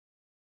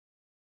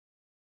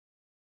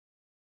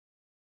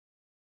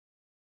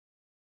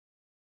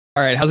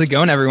All right, how's it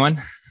going,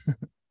 everyone?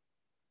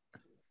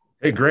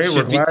 Hey, great. We're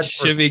Should be glad.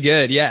 should be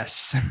good.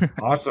 Yes.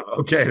 Awesome.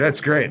 Okay, that's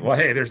great. Well,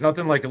 hey, there's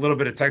nothing like a little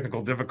bit of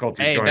technical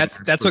difficulties Hey, going that's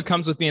on. that's what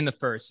comes with being the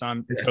first. So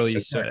I'm Yeah, totally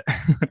that's used to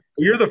right. it.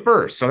 You're the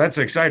first, so that's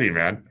exciting,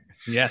 man.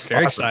 Yes,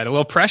 very Awesome. excited. A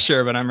little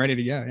pressure, but I'm ready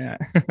to go. Yeah.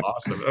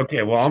 Awesome.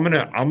 Okay, well,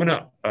 I'm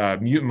gonna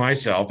mute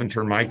myself and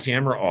turn my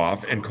camera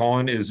off. And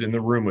Colin is in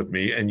the room with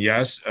me. And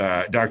yes,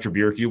 Dr.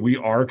 Bjerke, we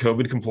are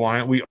COVID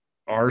compliant. We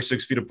are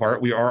 6 feet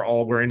apart. We are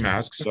all wearing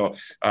masks. So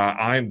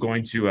I'm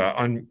going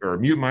to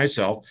mute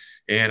myself,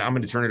 and I'm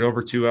going to turn it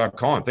over to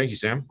Colin. Thank you,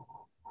 Sam.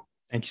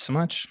 Thank you so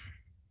much.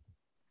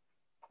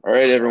 All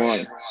right,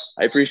 everyone.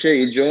 I appreciate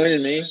you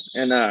joining me,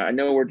 and I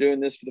know we're doing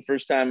this for the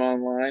first time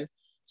online.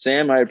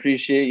 Sam, I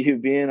appreciate you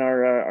being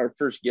our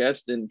first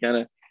guest and kind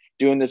of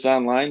doing this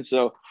online.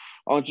 So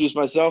I'll introduce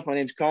myself. My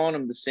name's Colin.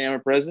 I'm the SAMA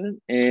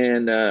president,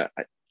 and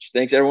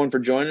thanks everyone for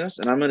joining us.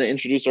 And I'm going to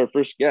introduce our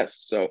first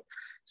guest. So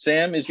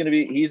Sam is going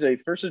to he's a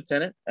first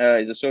lieutenant.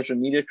 He's a social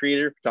media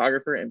creator,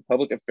 photographer, and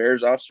public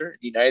affairs officer in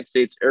the United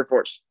States Air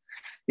Force.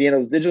 He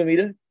handles digital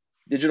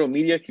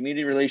media,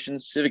 community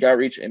relations, civic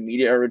outreach, and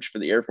media outreach for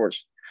the Air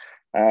Force.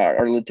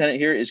 Our lieutenant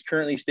here is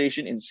currently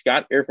stationed in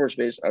Scott Air Force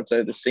Base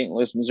outside of the St.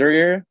 Louis, Missouri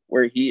area,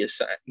 where he is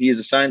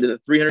assigned to the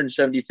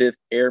 375th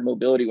Air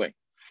Mobility Wing.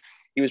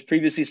 He was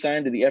previously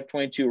signed to the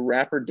F-22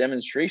 Raptor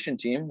demonstration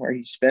team, where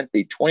he spent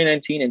the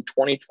 2019 and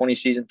 2020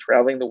 season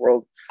traveling the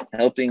world,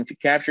 helping to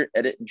capture,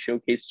 edit, and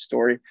showcase the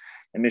story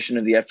and mission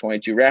of the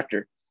F-22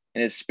 Raptor.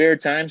 In his spare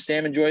time,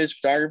 Sam enjoys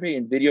photography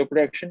and video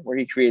production, where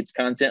he creates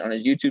content on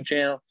his YouTube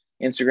channel,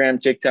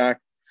 Instagram, TikTok,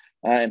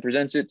 and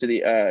presents it to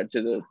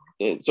the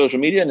social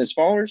media and his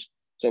followers.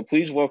 So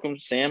please welcome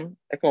Sam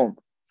Eckholm.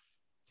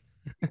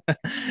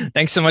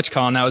 Thanks so much,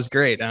 Colin. That was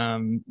great.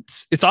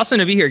 It's awesome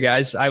to be here,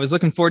 guys. I was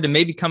looking forward to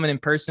maybe coming in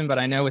person, but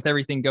I know with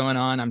everything going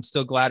on, I'm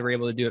still glad we're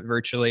able to do it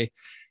virtually.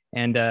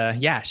 And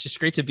yeah, it's just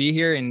great to be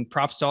here. And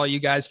props to all you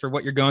guys for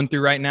what you're going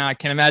through right now. I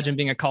can't imagine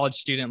being a college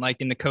student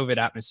like in the COVID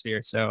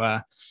atmosphere. So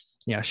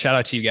yeah, shout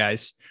out to you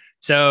guys.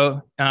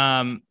 So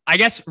I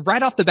guess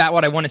right off the bat,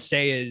 what I want to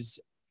say is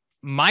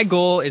my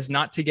goal is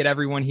not to get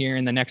everyone here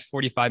in the next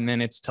 45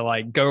 minutes to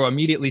like go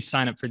immediately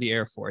sign up for the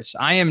Air Force.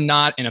 I am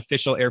not an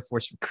official Air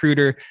Force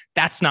recruiter.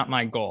 That's not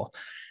my goal.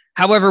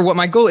 However, what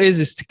my goal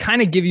is to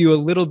kind of give you a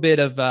little bit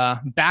of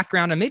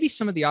background and maybe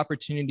some of the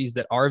opportunities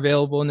that are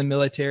available in the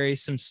military,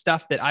 some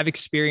stuff that I've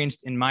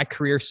experienced in my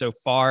career so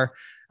far,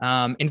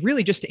 and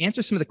really just to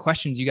answer some of the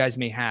questions you guys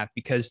may have,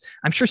 because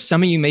I'm sure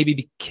some of you may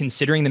be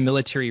considering the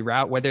military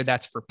route, whether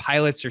that's for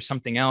pilots or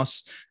something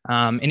else.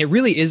 And it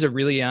really is a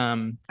really, I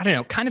don't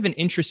know, kind of an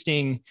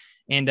interesting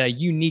and a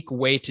unique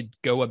way to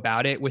go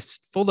about it with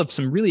full of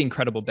some really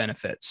incredible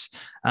benefits.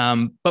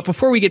 But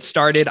before we get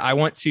started, I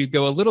want to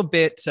go a little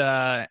bit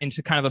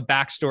into kind of a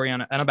backstory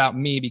on about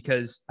me,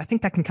 because I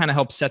think that can kind of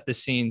help set the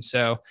scene.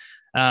 So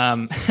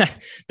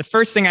the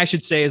first thing I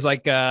should say is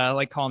like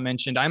Colin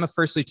mentioned, I'm a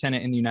first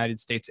lieutenant in the United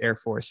States Air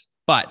Force,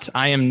 but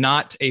I am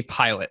not a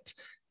pilot.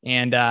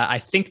 And I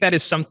think that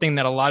is something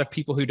that a lot of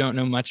people who don't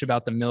know much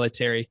about the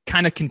military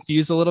kind of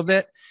confuse a little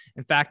bit.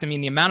 In fact, I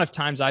mean, the amount of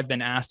times I've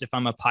been asked if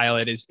I'm a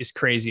pilot is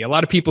crazy. A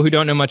lot of people who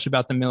don't know much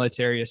about the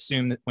military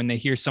assume that when they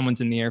hear someone's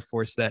in the Air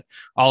Force that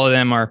all of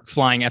them are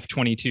flying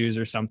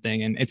F-22s or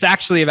something. And it's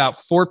actually about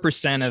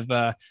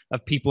 4%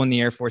 of people in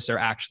the Air Force are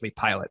actually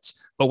pilots.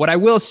 But what I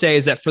will say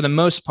is that for the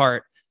most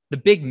part, the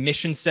big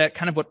mission set,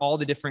 kind of what all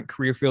the different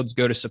career fields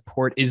go to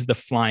support, is the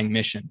flying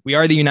mission. We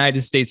are the United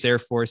States Air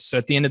Force. So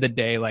at the end of the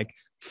day, like,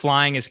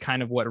 flying is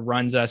kind of what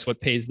runs us, what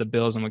pays the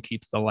bills, and what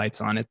keeps the lights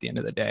on at the end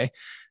of the day.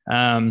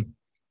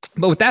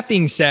 But with that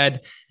being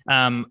said,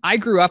 I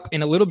grew up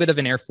in a little bit of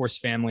an Air Force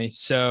family.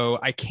 So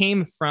I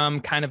came from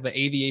kind of an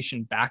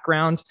aviation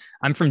background.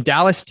 I'm from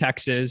Dallas,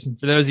 Texas. And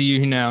for those of you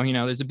who know,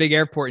 there's a big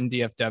airport in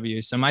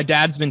DFW. So my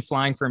dad's been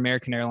flying for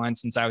American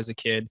Airlines since I was a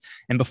kid.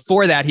 And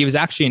before that, he was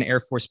actually an Air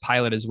Force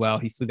pilot as well.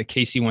 He flew the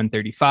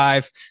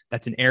KC-135.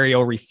 That's an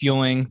aerial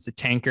refueling. It's a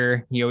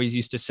tanker. He always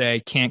used to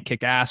say, can't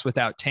kick ass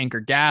without tanker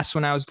gas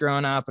when I was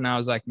growing up. And I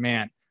was like,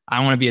 man,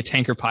 I want to be a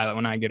tanker pilot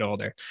when I get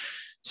older.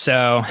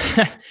 So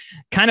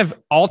kind of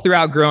all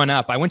throughout growing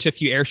up, I went to a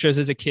few air shows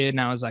as a kid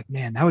and I was like,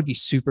 man, that would be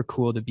super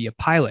cool to be a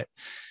pilot.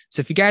 So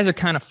if you guys are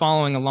kind of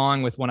following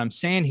along with what I'm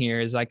saying here,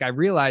 is like, I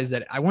realized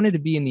that I wanted to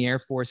be in the Air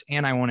Force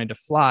and I wanted to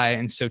fly.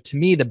 And so to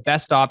me, the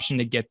best option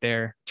to get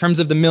there in terms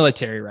of the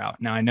military route.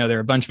 Now, I know there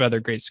are a bunch of other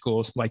great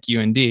schools like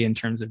UND in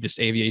terms of just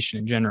aviation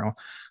in general,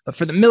 but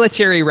for the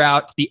military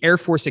route, the Air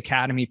Force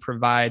Academy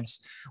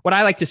provides what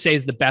I like to say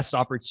is the best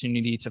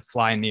opportunity to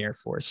fly in the Air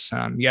Force.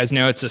 You guys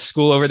know it's a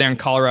school over there in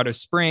Colorado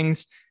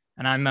Springs.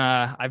 And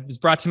I was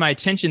brought to my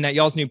attention that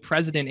y'all's new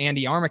president,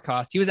 Andy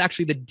Armacost, he was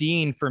actually the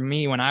dean for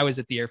me when I was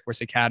at the Air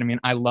Force Academy, and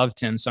I loved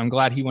him. So I'm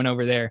glad he went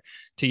over there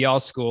to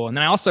y'all's school. And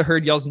then I also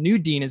heard y'all's new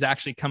dean is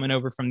actually coming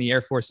over from the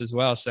Air Force as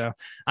well. So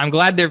I'm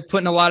glad they're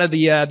putting a lot of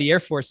the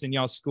Air Force in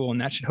y'all's school,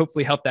 and that should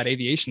hopefully help that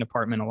aviation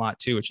department a lot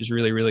too, which is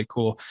really, really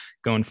cool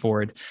going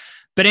forward.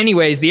 But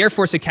anyways, the Air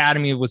Force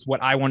Academy was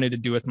what I wanted to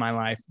do with my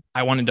life.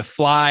 I wanted to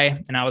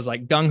fly, and I was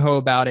like gung-ho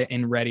about it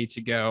and ready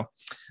to go.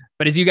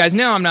 But as you guys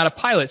know, I'm not a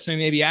pilot. So you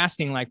may be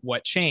asking like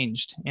what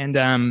changed?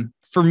 And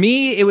for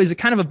me, it was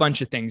kind of a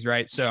bunch of things,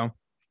 right? So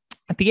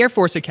at the Air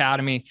Force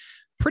Academy,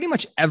 pretty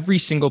much every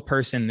single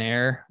person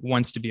there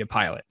wants to be a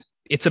pilot.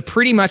 It's a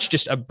pretty much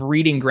just a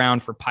breeding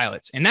ground for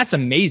pilots. And that's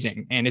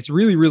amazing. And it's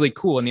really, really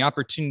cool. And the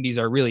opportunities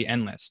are really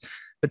endless.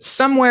 But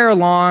somewhere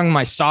along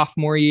my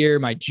sophomore year,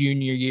 my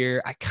junior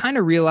year, I kind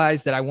of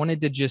realized that I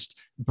wanted to just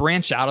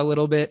branch out a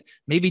little bit,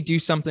 maybe do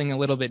something a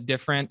little bit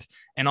different.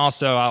 And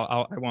also,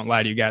 I won't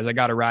lie to you guys, I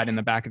got a ride in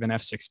the back of an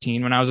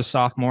F-16 when I was a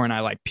sophomore, and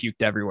I like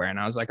puked everywhere. And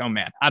I was like, oh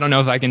man, I don't know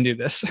if I can do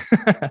this.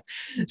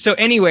 So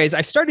anyways,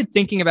 I started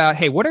thinking about,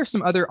 hey, what are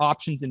some other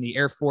options in the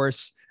Air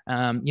Force?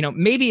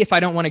 Maybe if I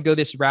don't want to go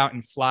this route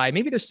and fly,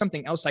 maybe there's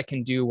something else I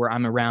can do where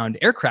I'm around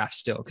aircraft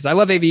still, because I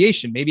love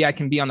aviation. Maybe I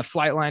can be on the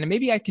flight line, and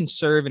maybe I can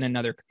serve in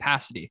another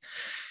capacity.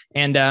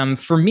 And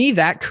for me,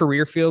 that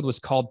career field was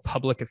called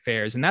public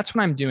affairs. And that's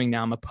what I'm doing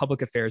now. I'm a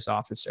public affairs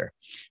officer.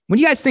 When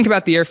you guys think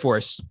about the Air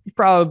Force, you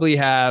probably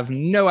have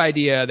no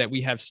idea that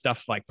we have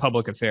stuff like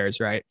public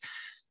affairs, right?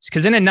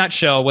 Because in a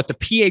nutshell, what the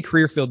PA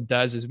career field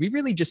does is we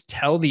really just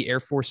tell the Air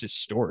Force's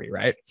story,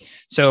 right?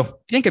 So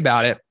think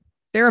about it.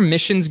 There are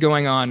missions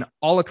going on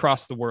all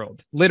across the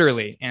world,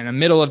 literally in the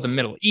middle of the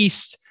Middle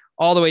East,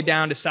 all the way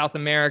down to South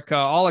America,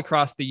 all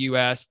across the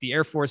US. The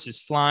Air Force is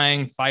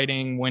flying,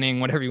 fighting, winning,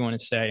 whatever you want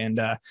to say. And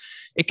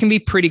it can be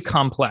pretty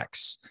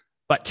complex.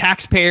 But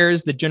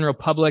taxpayers, the general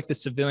public, the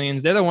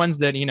civilians, they're the ones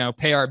that,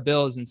 pay our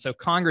bills. And so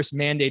Congress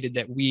mandated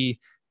that we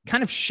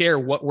kind of share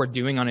what we're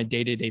doing on a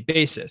day-to-day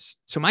basis.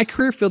 So my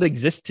career field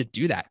exists to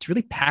do that, to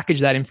really package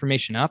that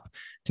information up,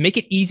 to make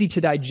it easy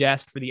to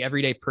digest for the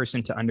everyday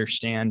person to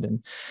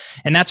understand.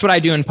 And that's what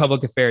I do in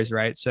public affairs,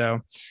 right?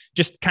 So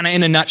just kind of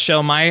in a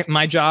nutshell,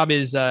 my job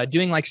is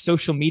doing like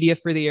social media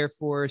for the Air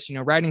Force,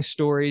 writing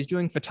stories,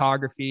 doing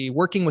photography,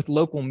 working with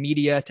local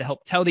media to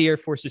help tell the Air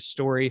Force's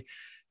story,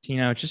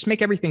 just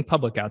make everything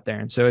public out there.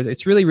 And so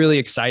it's really, really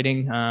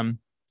exciting.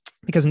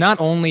 Because not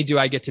only do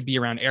I get to be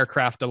around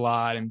aircraft a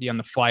lot and be on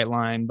the flight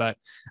line, but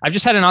I've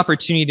just had an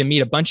opportunity to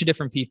meet a bunch of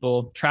different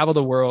people, travel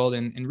the world,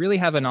 and really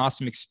have an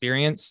awesome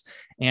experience.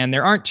 And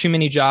there aren't too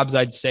many jobs,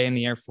 I'd say, in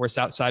the Air Force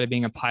outside of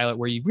being a pilot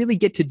where you really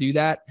get to do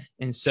that.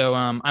 And so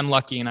I'm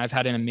lucky, and I've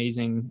had an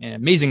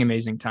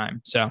amazing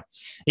time. So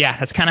yeah,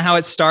 that's kind of how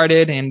it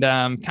started, and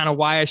kind of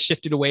why I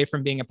shifted away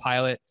from being a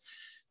pilot.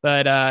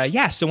 But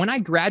so when I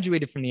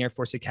graduated from the Air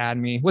Force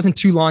Academy, it wasn't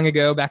too long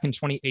ago, back in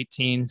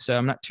 2018. So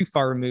I'm not too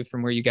far removed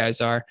from where you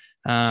guys are.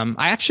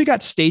 I actually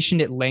got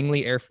stationed at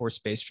Langley Air Force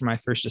Base for my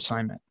first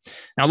assignment.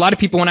 Now, a lot of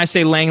people, when I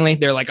say Langley,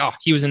 they're like, oh,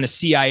 he was in the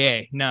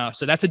CIA. No,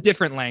 so that's a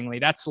different Langley.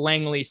 That's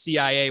Langley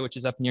CIA, which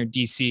is up near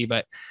DC.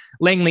 But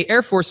Langley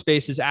Air Force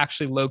Base is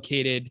actually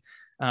located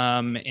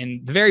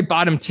in the very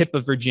bottom tip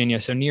of Virginia,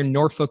 so near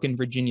Norfolk and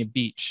Virginia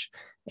Beach.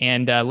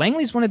 And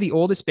Langley is one of the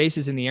oldest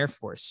bases in the Air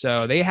Force.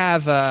 So they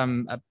have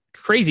a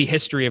crazy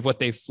history of what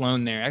they've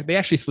flown there. They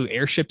actually flew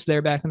airships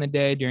there back in the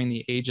day during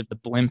the age of the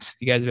blimps, if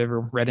you guys have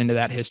ever read into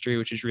that history,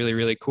 which is really,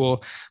 really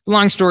cool. But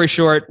long story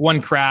short,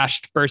 one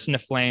crashed, burst into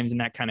flames,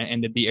 and that kind of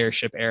ended the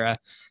airship era.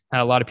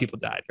 A lot of people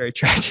died. Very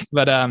tragic.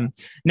 But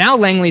now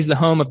Langley's the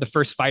home of the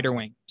first fighter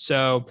wing.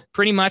 So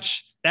pretty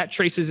much that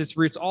traces its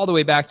roots all the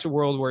way back to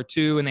World War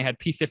II, and they had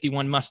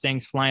P-51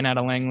 Mustangs flying out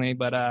of Langley.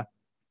 But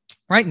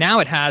right now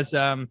it has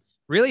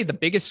really the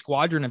biggest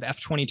squadron of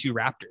F-22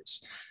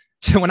 Raptors.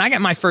 So when I got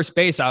my first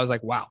base, I was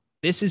like, wow,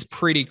 this is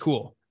pretty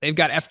cool. They've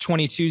got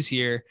F-22s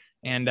here,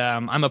 and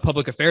I'm a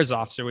public affairs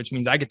officer, which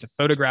means I get to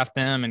photograph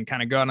them and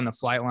kind of go out on the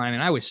flight line.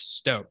 And I was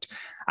stoked.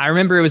 I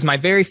remember it was my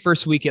very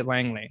first week at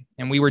Langley,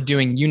 and we were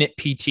doing unit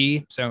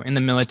PT. So in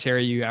the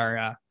military, you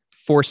are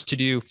forced to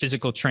do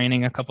physical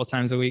training a couple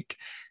times a week.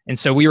 And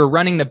so we were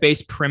running the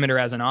base perimeter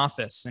as an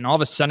office, and all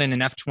of a sudden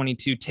an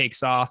F-22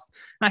 takes off.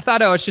 And I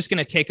thought, oh, it's just going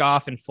to take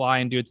off and fly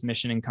and do its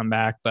mission and come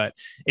back. But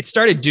it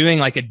started doing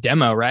like a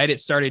demo, right? It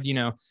started,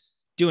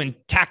 doing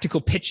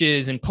tactical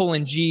pitches and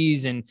pulling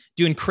G's and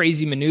doing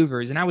crazy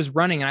maneuvers. And I was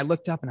running, and I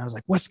looked up and I was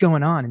like, what's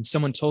going on? And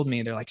someone told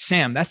me, they're like,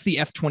 Sam, that's the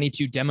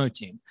F-22 demo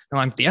team. And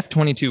I'm like, the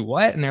F-22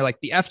 what? And they're like,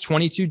 the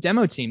F-22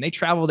 demo team. They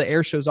travel to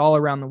air shows all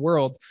around the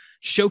world,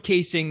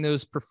 showcasing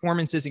those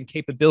performances and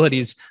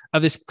capabilities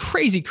of this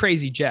crazy,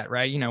 crazy jet,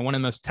 right? One of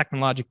the most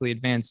technologically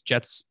advanced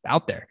jets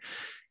out there.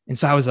 And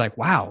so I was like,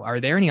 wow, are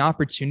there any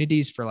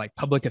opportunities for like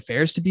public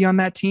affairs to be on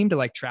that team to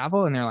like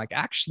travel? And they're like,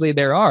 actually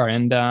there are.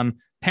 And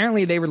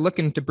apparently they were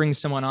looking to bring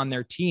someone on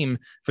their team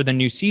for the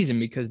new season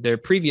because their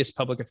previous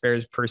public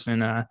affairs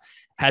person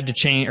had to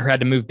change or had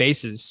to move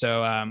bases.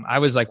 So I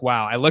was like,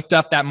 wow, I looked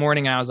up that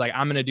morning and I was like,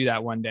 I'm going to do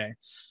that one day.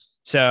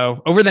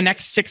 So over the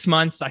next 6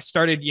 months, I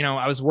started,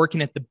 I was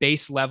working at the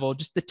base level,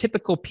 just the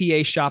typical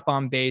PA shop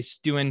on base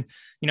doing,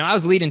 I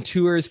was leading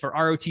tours for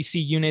ROTC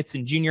units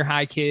and junior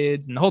high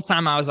kids. And the whole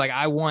time I was like,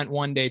 I want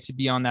one day to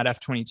be on that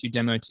F-22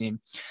 demo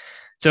team.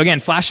 So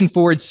again, flashing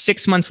forward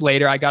 6 months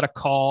later, I got a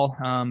call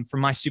from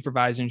my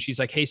supervisor, and she's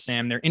like, "Hey,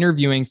 Sam, they're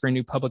interviewing for a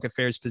new public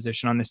affairs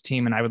position on this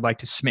team, and I would like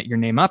to submit your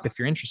name up if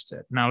you're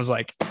interested." And I was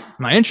like,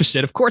 "Am I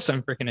interested? Of course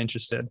I'm freaking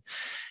interested."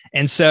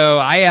 And so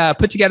I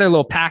put together a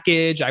little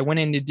package. I went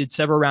in and did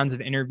several rounds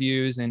of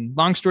interviews. And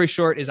long story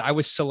short is I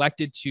was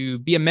selected to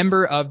be a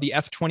member of the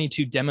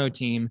F-22 demo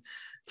team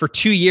for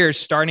 2 years,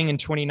 starting in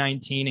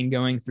 2019 and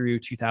going through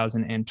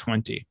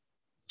 2020.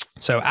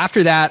 So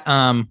after that,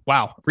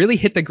 wow, really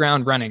hit the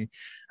ground running.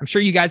 I'm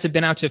sure you guys have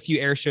been out to a few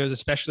air shows,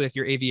 especially if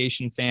you're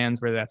aviation fans,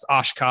 whether that's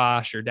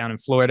Oshkosh or down in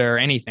Florida or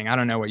anything. I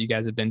don't know what you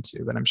guys have been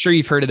to, but I'm sure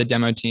you've heard of the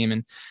demo team.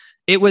 And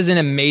it was an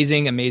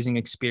amazing, amazing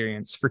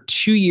experience. For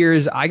 2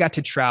 years, I got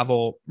to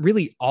travel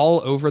really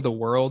all over the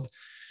world,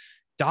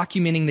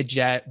 documenting the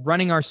jet,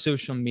 running our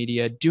social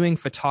media, doing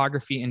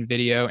photography and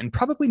video. And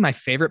probably my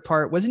favorite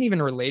part wasn't even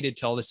related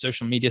to all the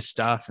social media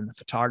stuff and the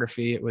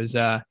photography. It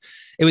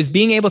was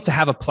being able to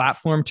have a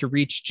platform to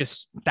reach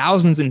just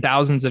thousands and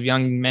thousands of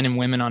young men and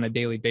women on a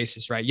daily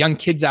basis, right? Young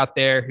kids out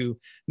there who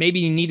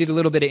maybe needed a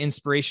little bit of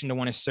inspiration to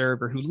want to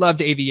serve, or who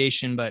loved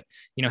aviation, but,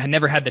 had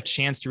never had the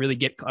chance to really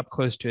get up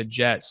close to a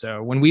jet.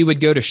 So when we would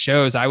go to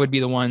shows, I would be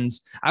the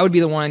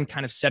one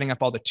kind of setting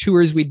up all the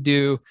tours we'd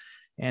do.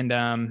 And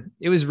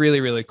it was really,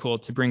 really cool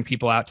to bring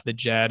people out to the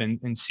jet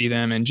and see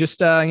them, and just,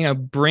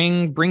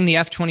 bring the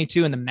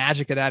F-22 and the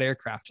magic of that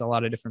aircraft to a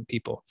lot of different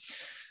people.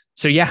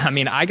 So, yeah, I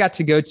mean, I got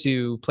to go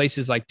to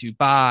places like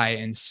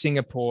Dubai and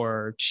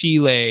Singapore,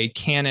 Chile,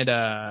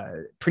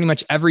 Canada, pretty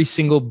much every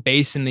single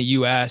base in the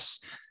US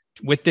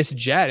with this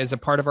jet as a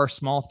part of our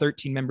small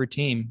 13-member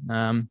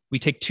team. We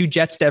take 2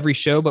 jets to every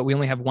show, but we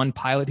only have 1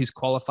 pilot who's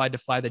qualified to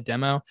fly the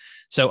demo.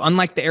 So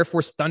unlike the Air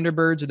Force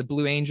Thunderbirds or the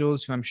Blue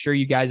Angels, who I'm sure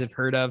you guys have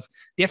heard of,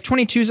 the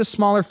F-22 is a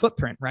smaller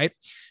footprint, right?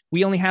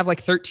 We only have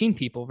like 13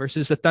 people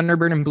versus the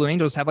Thunderbird and Blue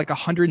Angels have like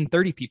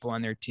 130 people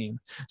on their team.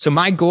 So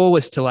my goal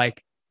was to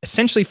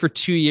essentially for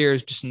 2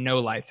 years, just no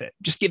life it,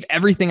 just give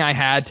everything I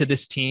had to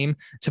this team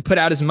to put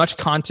out as much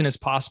content as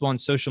possible on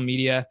social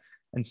media.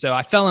 And so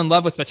I fell in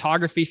love with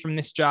photography from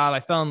this job. I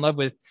fell in love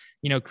with,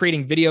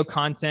 creating video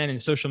content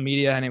and social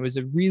media. And it was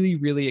a really,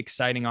 really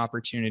exciting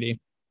opportunity.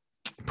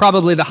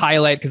 Probably the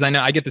highlight, because I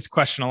know I get this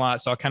question a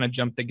lot, so I'll kind of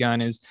jump the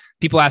gun, is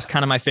people ask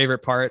kind of my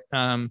favorite part.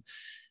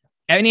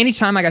 And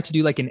anytime I got to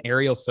do like an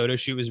aerial photo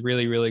shoot was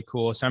really, really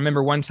cool. So I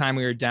remember one time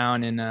we were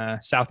down in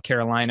South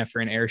Carolina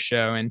for an air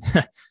show, and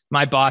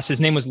my boss,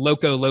 his name was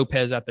Loco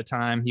Lopez at the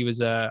time. He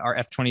was our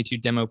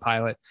F-22 demo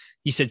pilot.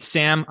 He said,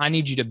 "Sam, I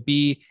need you to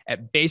be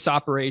at base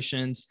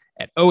operations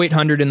at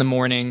 0800 in the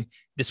morning."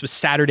 This was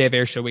Saturday of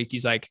air show week.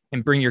 He's like,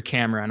 "And bring your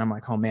camera." And I'm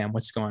like, "Oh man,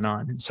 what's going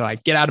on?" And so I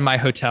get out of my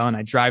hotel and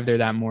I drive there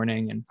that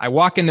morning, and I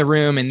walk in the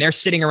room, and they're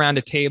sitting around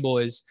a table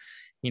is,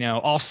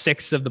 all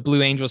 6 of the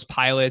Blue Angels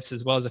pilots,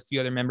 as well as a few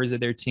other members of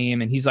their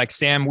team. And he's like,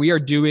 "Sam, we are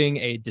doing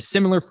a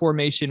dissimilar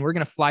formation. We're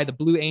going to fly the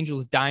Blue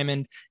Angels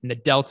Diamond and the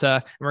Delta,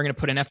 and we're going to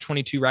put an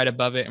F-22 right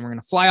above it. And we're going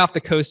to fly off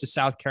the coast of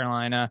South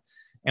Carolina.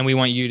 And we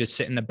want you to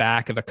sit in the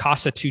back of a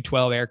Casa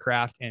 212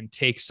 aircraft and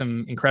take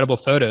some incredible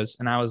photos."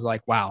 And I was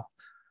like, wow,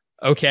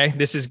 okay,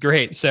 this is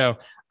great. So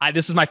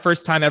this is my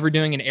first time ever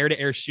doing an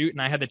air-to-air shoot.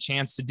 And I had the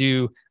chance to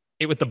do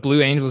it with the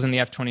Blue Angels and the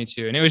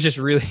F-22. And it was just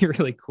really,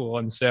 really cool.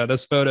 And so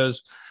those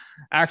photos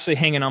actually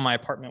hanging on my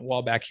apartment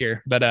wall back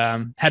here, but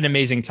had an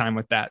amazing time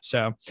with that.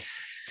 So,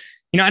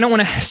 I don't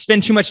want to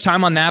spend too much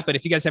time on that, but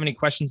if you guys have any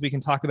questions, we can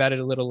talk about it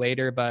a little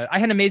later. But I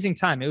had an amazing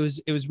time. It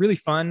was really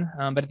fun.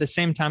 But at the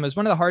same time, it was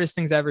one of the hardest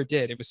things I ever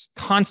did. It was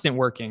constant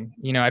working.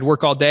 I'd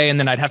work all day and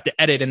then I'd have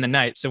to edit in the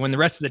night. So when the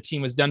rest of the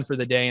team was done for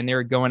the day and they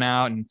were going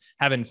out and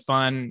having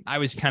fun, I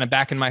was kind of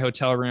back in my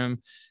hotel room,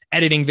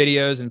 editing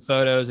videos and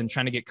photos and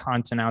trying to get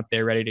content out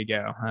there ready to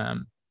go.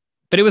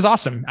 But it was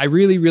awesome. I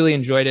really, really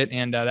enjoyed it.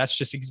 And that's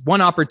just one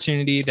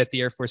opportunity that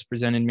the Air Force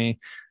presented me.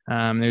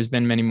 There's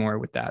been many more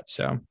with that.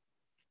 So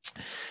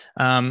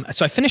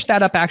I finished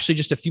that up actually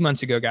just a few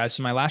months ago, guys.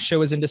 So my last show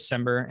was in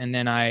December, and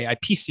then I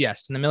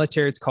PCS'd. In the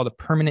military, it's called a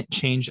permanent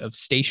change of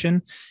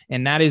station.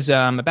 And that is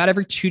about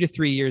every 2 to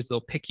 3 years,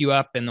 they'll pick you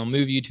up and they'll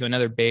move you to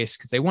another base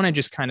because they want to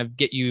just kind of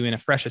get you in a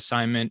fresh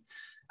assignment,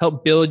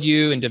 help build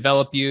you and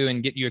develop you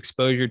and get you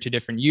exposure to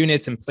different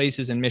units and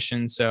places and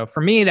missions. So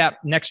for me,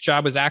 that next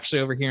job was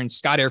actually over here in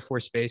Scott Air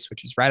Force Base,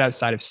 which is right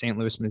outside of St.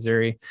 Louis,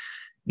 Missouri.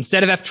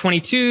 Instead of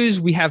F-22s,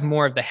 we have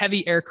more of the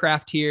heavy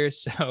aircraft here.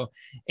 So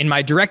in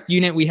my direct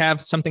unit, we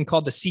have something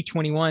called the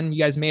C-21. You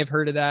guys may have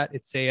heard of that.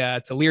 It's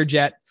a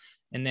Learjet.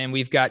 And then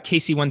we've got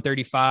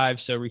KC-135,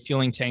 so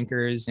refueling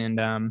tankers,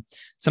 and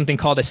something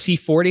called a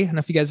C-40. I don't know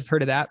if you guys have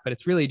heard of that, but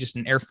it's really just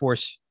an Air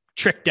Force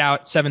tricked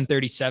out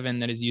 737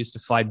 that is used to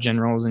fly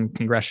generals and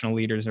congressional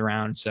leaders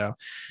around. So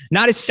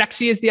not as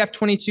sexy as the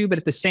F-22, but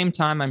at the same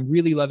time, I'm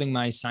really loving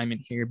my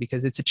assignment here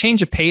because it's a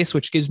change of pace,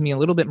 which gives me a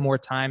little bit more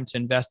time to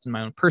invest in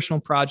my own personal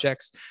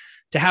projects,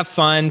 to have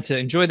fun, to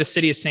enjoy the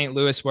city of St.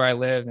 Louis where I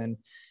live. And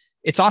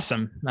It's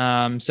awesome.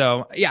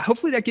 So yeah,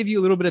 hopefully that gave you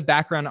a little bit of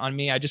background on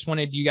me. I just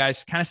wanted you guys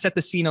to kind of set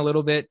the scene a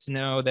little bit to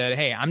know that,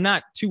 hey, I'm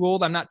not too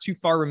old. I'm not too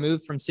far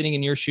removed from sitting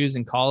in your shoes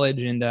in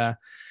college. And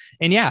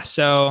yeah,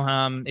 so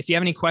if you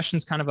have any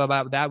questions kind of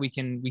about that, we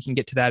can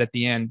get to that at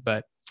the end.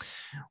 But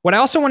what I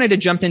also wanted to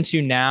jump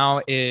into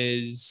now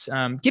is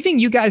giving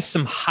you guys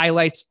some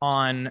highlights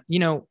on,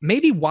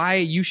 maybe why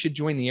you should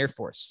join the Air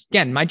Force.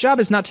 Again, my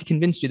job is not to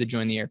convince you to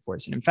join the Air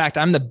Force. And in fact,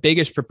 I'm the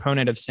biggest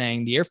proponent of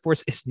saying the Air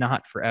Force is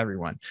not for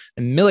everyone.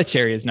 The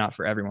military is not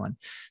for everyone.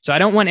 So I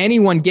don't want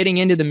anyone getting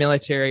into the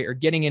military or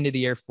getting into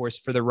the Air Force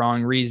for the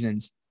wrong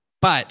reasons.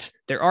 But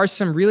there are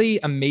some really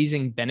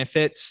amazing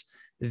benefits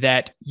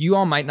that you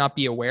all might not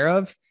be aware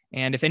of.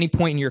 And if any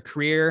point in your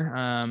career,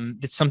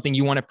 it's something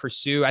you want to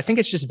pursue, I think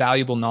it's just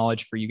valuable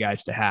knowledge for you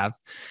guys to have.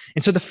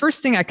 And so the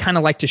first thing I kind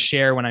of like to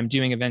share when I'm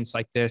doing events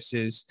like this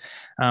is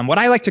what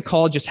I like to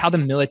call just how the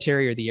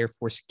military or the Air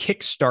Force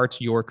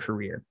kickstarts your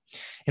career.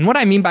 And what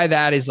I mean by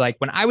that is, like,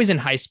 when I was in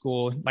high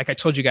school, like I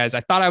told you guys,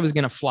 I thought I was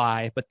going to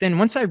fly. But then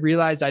once I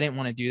realized I didn't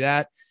want to do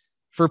that,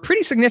 for a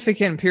pretty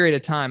significant period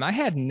of time, I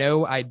had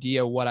no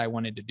idea what I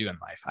wanted to do in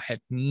life. I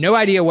had no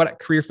idea what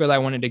career field I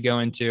wanted to go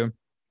into.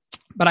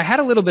 But I had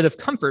a little bit of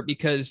comfort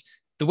because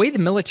the way the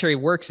military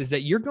works is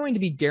that you're going to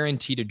be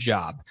guaranteed a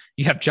job.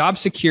 You have job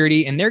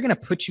security, and they're going to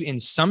put you in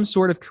some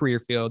sort of career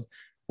field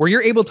where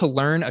you're able to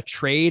learn a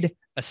trade,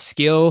 a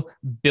skill,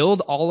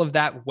 build all of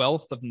that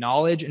wealth of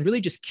knowledge, and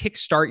really just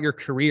kickstart your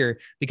career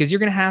because you're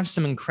going to have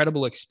some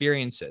incredible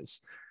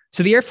experiences.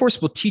 So the Air Force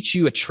will teach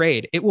you a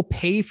trade. It will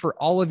pay for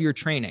all of your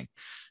training.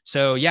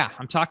 So yeah,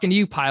 I'm talking to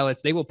you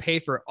pilots. They will pay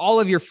for all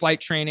of your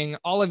flight training,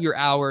 all of your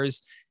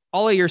hours,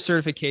 all of your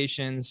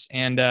certifications,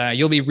 and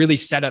you'll be really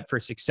set up for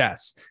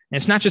success. And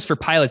it's not just for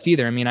pilots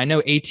either. I mean, I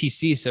know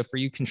ATC. So for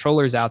you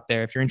controllers out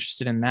there, if you're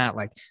interested in that,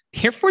 like,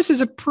 the Air Force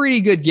is a pretty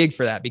good gig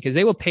for that because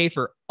they will pay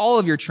for all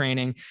of your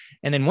training.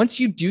 And then once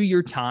you do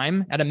your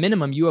time, at a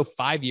minimum, you owe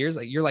 5 years.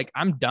 Like, you're like,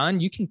 I'm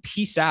done. You can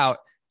peace out,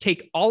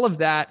 take all of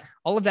that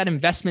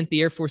investment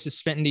the Air Force has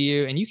spent into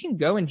you, and you can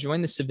go and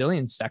join the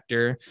civilian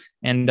sector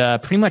and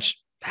pretty much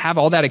have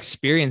all that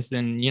experience,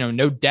 then,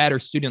 no debt or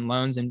student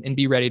loans, and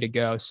be ready to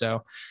go.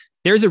 So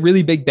there's a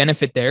really big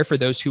benefit there for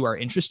those who are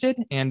interested.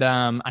 And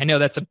I know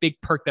that's a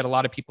big perk that a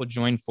lot of people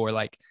join for.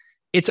 Like,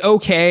 it's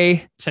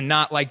okay to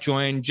not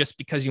join just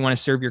because you want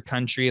to serve your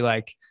country.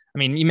 Like, I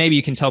mean, maybe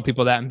you can tell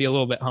people that and be a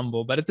little bit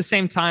humble, but at the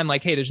same time,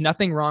 like, hey, there's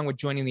nothing wrong with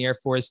joining the Air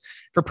Force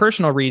for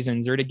personal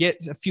reasons or to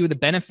get a few of the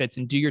benefits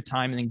and do your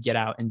time and then get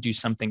out and do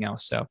something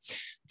else. So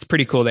it's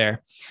pretty cool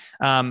there.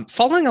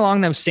 Following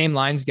along those same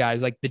lines,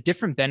 guys, like the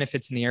different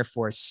benefits in the Air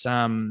Force,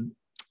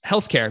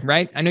 healthcare,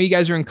 right? I know you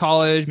guys are in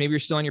college, maybe you're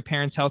still on your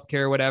parents'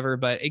 healthcare or whatever,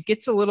 but it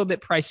gets a little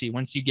bit pricey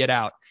once you get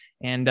out.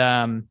 And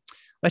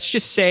let's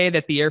just say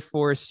that the Air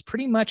Force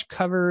pretty much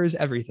covers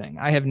everything.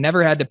 I have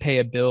never had to pay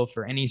a bill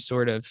for any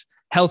sort of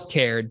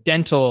healthcare,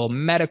 dental,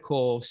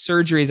 medical,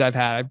 surgeries I've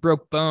had. I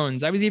broke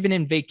bones. I was even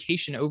in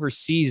vacation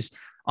overseas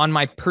on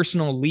my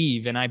personal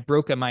leave, and I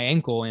broke my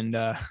ankle, and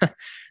the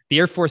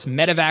Air Force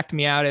medevaced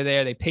me out of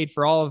there. They paid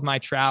for all of my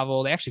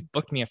travel. They actually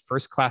booked me a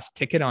first-class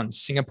ticket on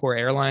Singapore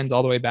Airlines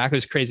all the way back. It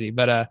was crazy.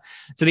 But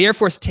so the Air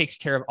Force takes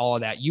care of all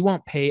of that. You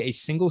won't pay a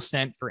single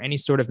cent for any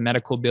sort of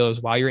medical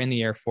bills while you're in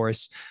the Air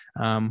Force,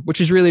 which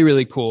is really,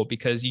 really cool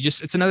because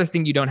it's another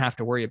thing you don't have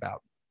to worry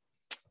about.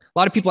 A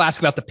lot of people ask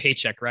about the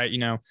paycheck, right?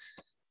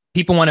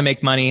 People want to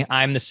make money.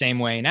 I'm the same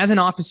way. And as an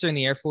officer in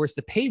the Air Force,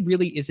 the pay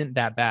really isn't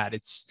that bad.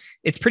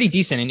 It's pretty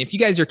decent. And if you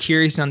guys are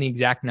curious on the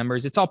exact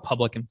numbers, it's all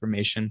public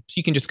information. So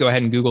you can just go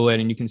ahead and Google it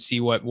and you can see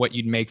what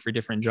you'd make for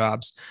different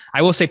jobs.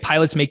 I will say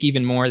pilots make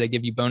even more. They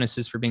give you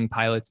bonuses for being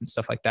pilots and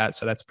stuff like that.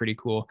 So that's pretty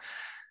cool.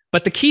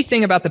 But the key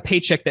thing about the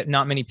paycheck that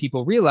not many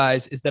people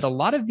realize is that a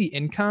lot of the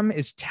income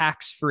is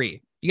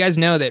tax-free. You guys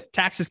know that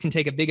taxes can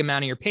take a big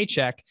amount of your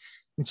paycheck.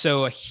 And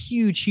so a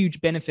huge, huge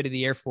benefit of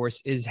the Air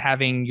Force is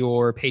having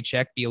your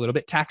paycheck be a little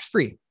bit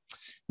tax-free.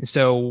 And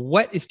so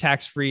what is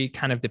tax-free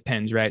kind of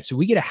depends, right? So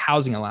we get a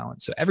housing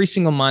allowance. So every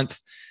single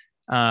month,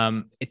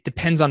 it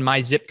depends on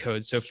my zip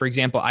code. So for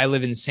example, I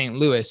live in St.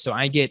 Louis, so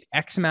I get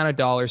X amount of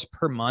dollars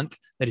per month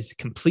that is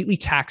completely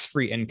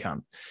tax-free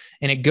income.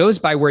 And it goes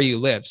by where you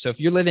live. So if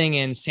you're living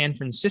in San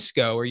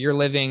Francisco or you're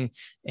living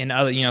in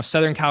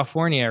Southern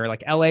California or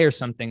like LA or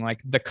something,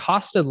 like the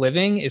cost of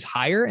living is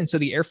higher. And so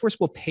the Air Force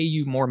will pay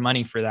you more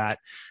money for that.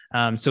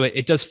 So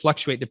it does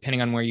fluctuate depending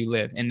on where you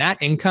live. And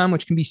that income,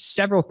 which can be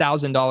several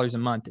 $1,000s a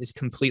month, is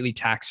completely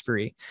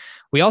tax-free.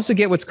 We also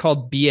get what's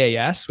called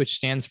BAS, which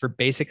stands for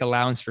Basic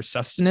Allowance for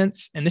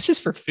Sustenance. And this is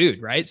for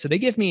food, right? So they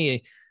give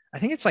me, I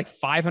think it's like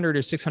 $500 or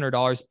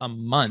 $600 a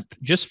month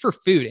just for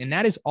food. And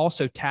that is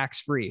also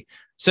tax-free.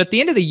 So at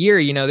the end of the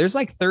year, there's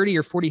like $30,000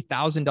 or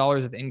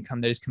 $40,000 of income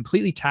that is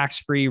completely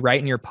tax-free right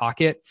in your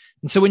pocket.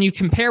 And so when you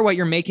compare what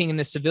you're making in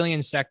the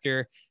civilian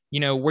sector,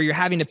 where you're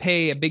having to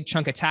pay a big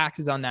chunk of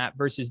taxes on that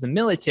versus the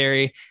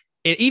military,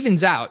 it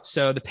evens out.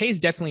 So the pay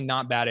is definitely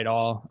not bad at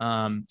all.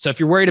 So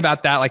if you're worried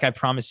about that, like I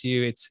promise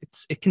you,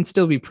 it can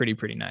still be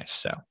pretty nice.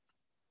 So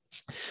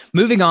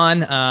moving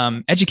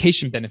on,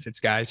 education benefits,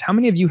 guys. How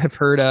many of you have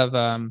heard of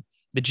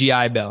the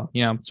GI Bill.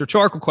 It's a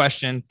rhetorical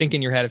question. Think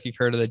in your head if you've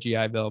heard of the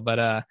GI Bill.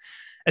 But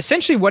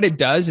essentially what it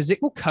does is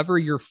it will cover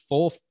your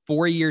full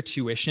 4-year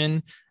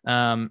tuition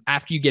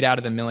after you get out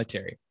of the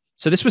military.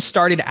 So this was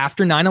started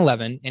after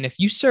 9/11. And if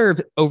you serve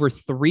over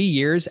 3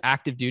 years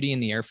active duty in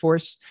the Air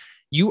Force,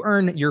 you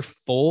earn your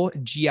full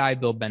GI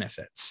Bill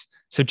benefits.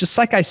 So just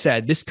like I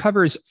said, this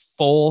covers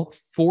full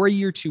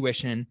 4-year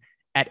tuition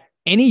at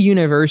any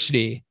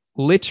university,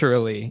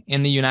 literally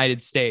in the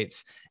United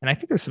States. And I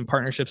think there's some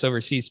partnerships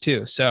overseas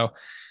too. So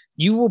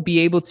you will be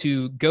able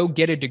to go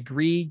get a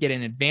degree, get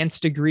an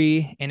advanced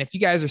degree. And if you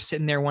guys are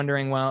sitting there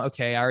wondering, well,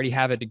 okay, I already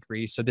have a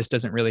degree, so this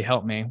doesn't really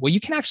help me. Well, you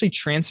can actually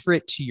transfer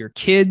it to your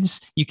kids.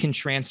 You can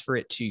transfer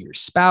it to your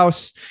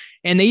spouse.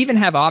 And they even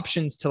have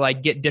options to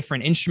like get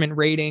different instrument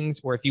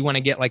ratings, or if you want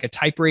to get like a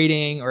type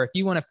rating, or if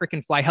you want to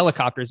freaking fly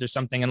helicopters or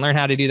something and learn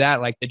how to do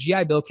that, like the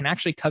GI Bill can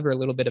actually cover a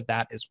little bit of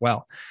that as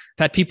well.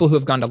 I've had people who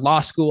have gone to law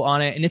school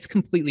on it and it's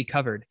completely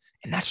covered.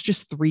 And that's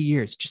just 3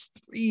 years,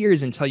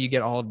 until you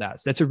get all of that.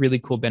 So that's a really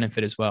cool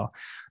benefit as well.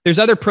 There's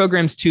other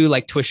programs too,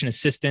 like tuition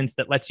assistance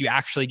that lets you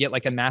actually get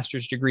like a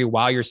master's degree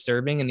while you're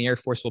serving, and the Air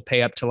Force will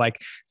pay up to like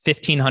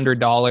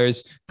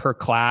 $1,500 per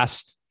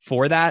class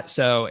for that.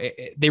 So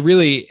they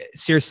really,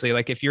 seriously,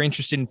 like if you're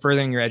interested in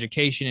furthering your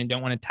education and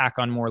don't want to tack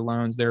on more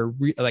loans, there are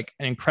like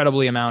an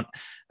incredibly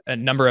a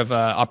number of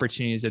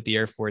opportunities that the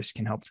Air Force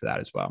can help for that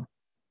as well.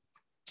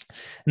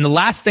 And the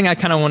last thing I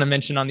kind of want to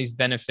mention on these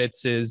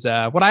benefits is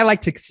what I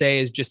like to say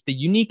is just the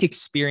unique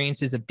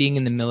experiences of being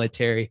in the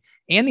military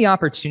and the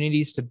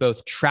opportunities to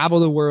both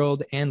travel the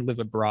world and live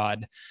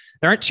abroad.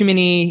 There aren't too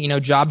many,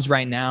 jobs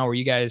right now where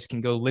you guys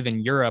can go live in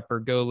Europe or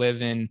go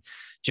live in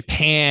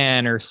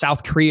Japan or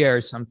South Korea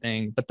or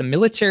something. But the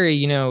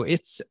military,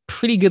 it's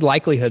pretty good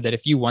likelihood that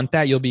if you want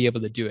that, you'll be able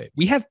to do it.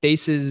 We have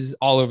bases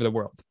all over the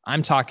world.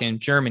 I'm talking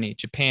Germany,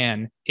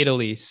 Japan,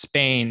 Italy,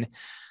 Spain.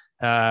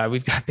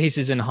 We've got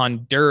bases in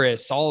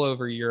Honduras, all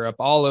over Europe,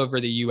 all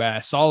over the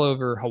US, all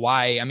over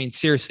Hawaii. I mean,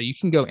 seriously, you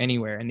can go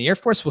anywhere. And the Air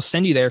Force will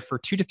send you there for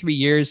 2 to 3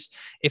 years.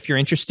 If you're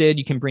interested,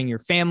 you can bring your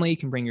family, you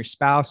can bring your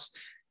spouse,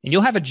 and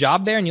you'll have a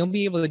job there and you'll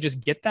be able to just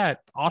get that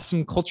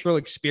awesome cultural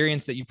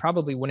experience that you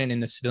probably wouldn't in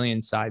the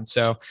civilian side.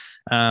 So,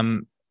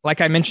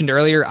 like I mentioned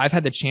earlier, I've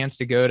had the chance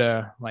to go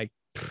to like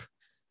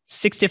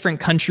 6 different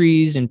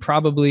countries and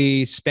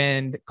probably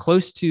spend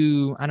close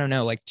to, I don't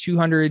know, like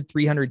 200,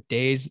 300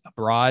 days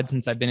abroad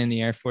since I've been in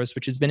the Air Force,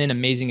 which has been an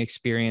amazing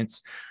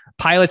experience.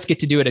 Pilots get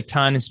to do it a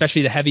ton,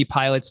 especially the heavy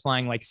pilots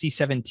flying like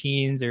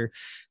C-17s or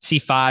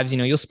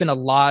C-5s. You'll spend a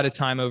lot of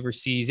time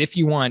overseas if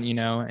you want,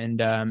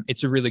 and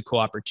it's a really cool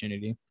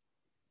opportunity.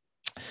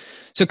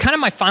 So kind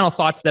of my final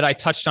thoughts that I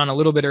touched on a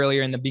little bit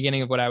earlier in the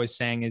beginning of what I was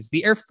saying is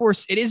the Air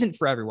Force, it isn't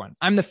for everyone.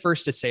 I'm the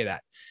first to say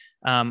that.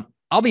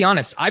 I'll be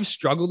honest, I've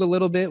struggled a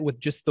little bit with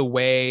just the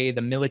way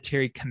the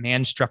military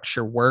command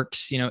structure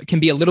works. It can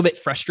be a little bit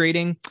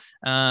frustrating.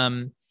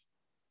 When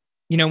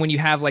you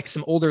have like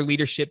some older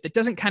leadership that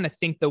doesn't kind of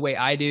think the way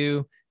I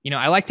do.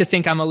 I like to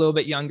think I'm a little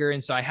bit younger.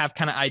 And so I have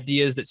kind of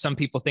ideas that some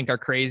people think are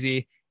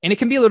crazy. And it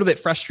can be a little bit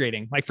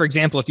frustrating. Like, for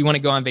example, if you want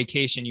to go on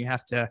vacation, you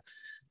have to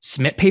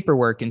submit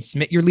paperwork and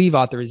submit your leave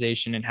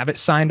authorization and have it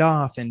signed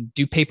off and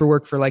do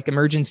paperwork for like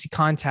emergency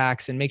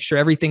contacts and make sure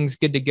everything's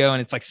good to go.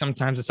 And it's like,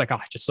 sometimes it's like, oh,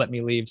 just let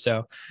me leave.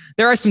 So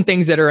there are some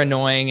things that are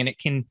annoying and it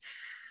can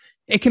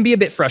be a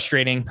bit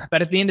frustrating,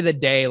 but at the end of the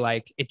day,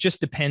 like it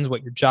just depends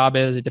what your job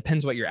is. It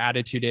depends what your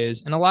attitude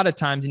is. And a lot of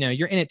times,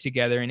 you're in it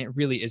together and it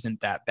really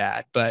isn't that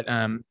bad. But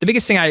the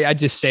biggest thing I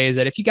just say is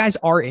that if you guys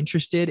are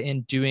interested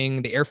in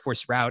doing the Air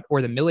Force route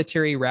or the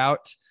military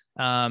route,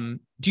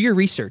 do your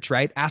research,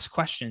 right? Ask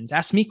questions,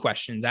 ask me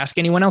questions, ask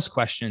anyone else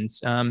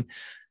questions.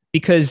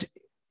 Because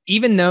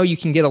even though you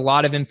can get a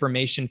lot of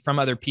information from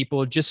other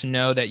people, just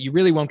know that you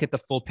really won't get the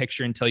full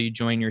picture until you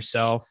join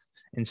yourself.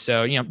 And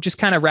so, just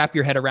kind of wrap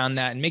your head around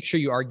that and make sure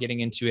you are getting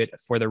into it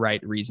for the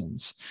right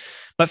reasons.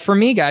 But for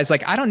me, guys,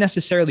 like I don't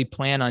necessarily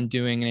plan on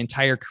doing an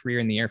entire career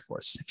in the Air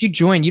Force. If you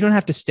join, you don't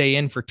have to stay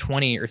in for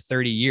 20 or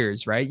 30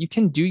 years, right? You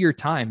can do your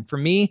time. For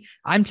me,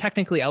 I'm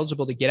technically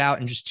eligible to get out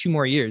in just 2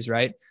 more years,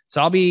 right?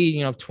 So I'll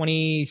be,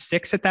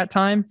 26 at that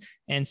time.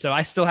 And so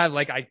I still have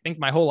I think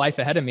my whole life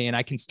ahead of me and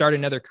I can start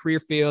another career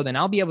field and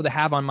I'll be able to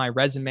have on my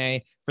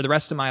resume for the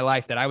rest of my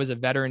life that I was a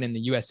veteran in the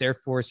US Air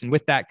Force. And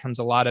with that comes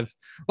a lot of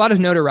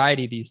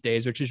notoriety these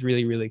days, which is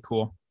really, really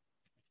cool.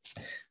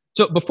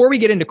 So before we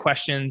get into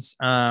questions,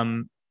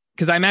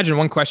 because I imagine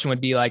one question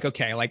would be like,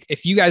 okay, like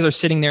if you guys are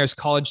sitting there as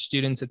college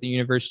students at the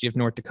University of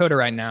North Dakota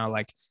right now,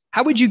 like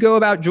how would you go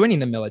about joining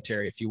the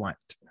military if you want?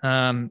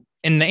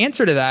 And the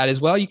answer to that is,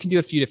 well, you can do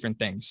a few different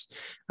things.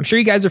 I'm sure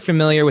you guys are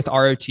familiar with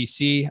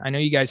ROTC. I know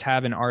you guys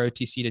have an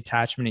ROTC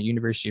detachment at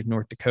University of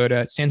North Dakota.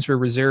 It stands for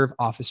Reserve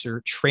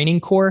Officer Training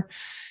Corps.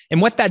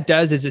 And what that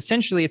does is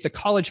essentially it's a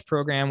college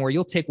program where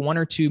you'll take 1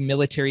 or 2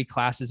 military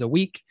classes a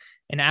week.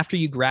 And after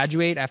you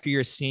graduate, after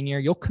you're a senior,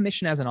 you'll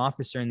commission as an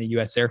officer in the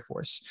US Air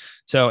Force.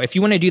 So if you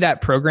want to do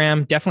that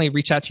program, definitely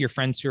reach out to your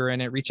friends who are in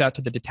it, reach out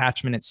to the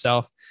detachment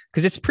itself,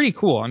 because it's pretty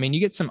cool. I mean, you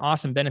get some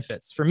awesome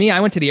benefits. For me,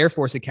 I went to the Air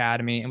Force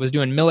Academy and was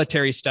doing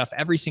military stuff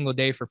every single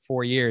day for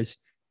 4 years.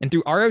 And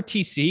through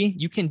ROTC,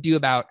 you can do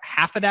about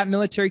half of that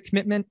military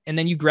commitment, and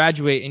then you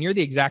graduate and you're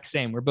the exact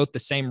same. We're both the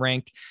same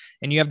rank,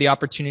 and you have the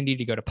opportunity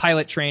to go to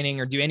pilot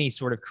training or do any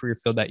sort of career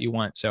field that you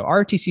want. So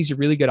ROTC is a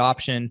really good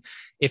option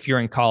if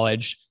you're in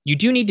college. You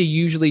do need to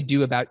usually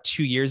do about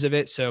 2 years of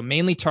it. So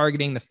mainly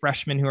targeting the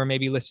freshmen who are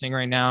maybe listening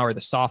right now, or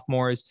the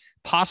sophomores,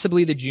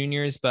 possibly the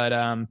juniors,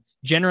 but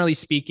generally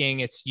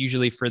speaking, it's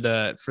usually for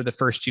the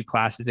first 2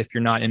 classes if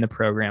you're not in the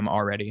program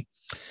already.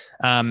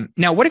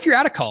 Now, what if you're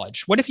out of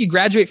college? What if you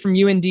graduate from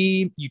UND,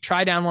 you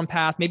try down one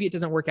path, maybe it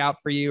doesn't work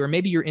out for you, or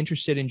maybe you're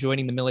interested in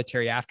joining the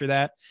military after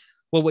that?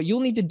 Well, what you'll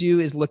need to do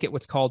is look at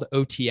what's called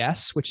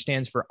OTS, which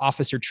stands for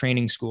Officer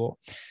Training School.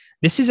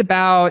 This is it's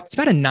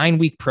about a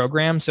 9-week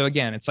program. So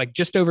again, it's like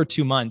just over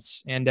 2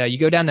 months, and you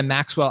go down to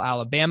Maxwell,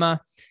 Alabama,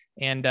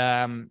 and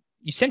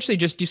you essentially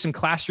just do some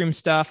classroom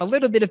stuff, a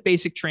little bit of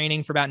basic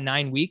training for about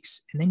 9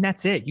 weeks. And then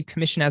that's it. You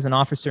commission as an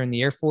officer in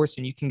the Air Force,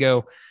 and you can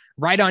go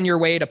right on your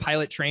way to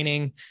pilot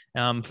training,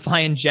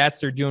 flying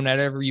jets or doing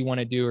whatever you want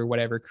to do or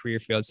whatever career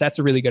field. So that's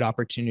a really good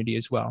opportunity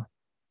as well.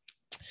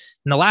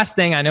 And the last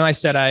thing, I know I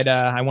said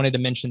I wanted to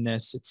mention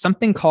this. It's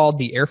something called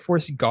the Air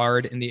Force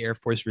Guard and the Air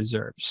Force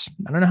Reserves.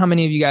 I don't know how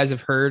many of you guys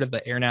have heard of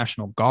the Air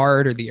National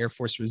Guard or the Air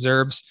Force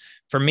Reserves.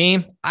 For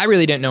me, I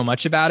really didn't know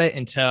much about it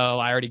until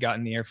I already got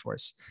in the Air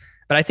Force.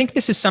 But I think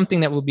this is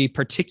something that will be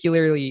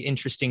particularly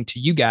interesting to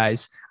you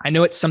guys. I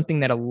know it's something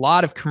that a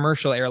lot of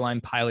commercial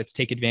airline pilots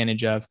take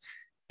advantage of.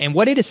 And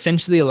what it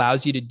essentially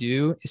allows you to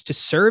do is to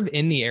serve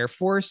in the Air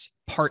Force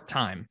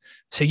part-time.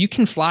 So you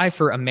can fly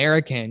for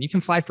American, you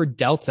can fly for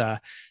Delta,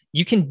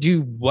 you can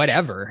do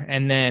whatever.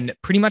 And then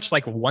pretty much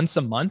like once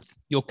a month,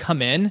 you'll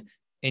come in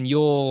and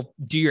you'll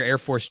do your Air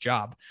Force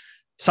job.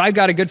 So I've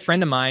got a good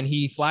friend of mine.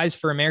 He flies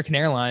for American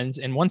Airlines,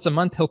 and once a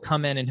month he'll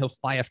come in and he'll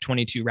fly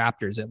F-22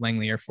 Raptors at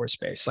Langley Air Force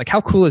Base. Like,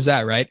 how cool is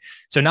that, right?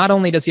 So not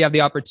only does he have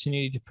the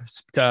opportunity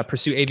to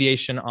pursue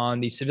aviation on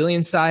the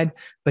civilian side,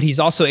 but he's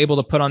also able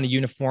to put on the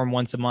uniform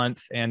once a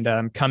month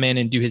and come in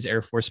and do his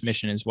Air Force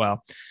mission as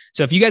well.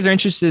 So if you guys are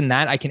interested in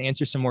that, I can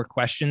answer some more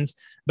questions.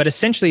 But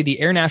essentially, the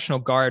Air National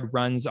Guard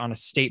runs on a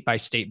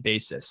state-by-state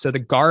basis. So the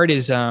Guard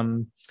is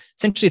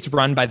essentially it's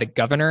run by the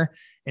governor.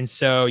 And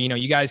so,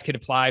 you guys could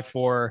apply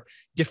for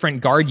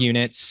different Guard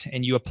units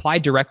and you apply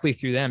directly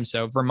through them.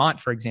 So Vermont,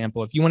 for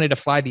example, if you wanted to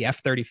fly the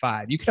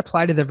F-35, you could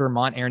apply to the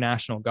Vermont Air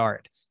National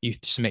Guard. You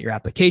submit your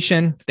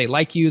application. If they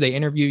like you, they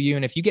interview you.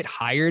 And if you get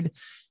hired,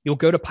 you'll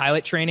go to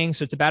pilot training.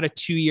 So it's about a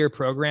 2-year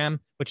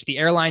program, which the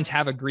airlines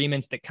have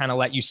agreements that kind of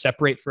let you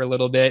separate for a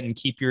little bit and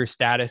keep your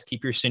status,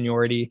 keep your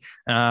seniority,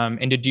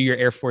 and to do your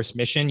Air Force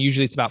mission.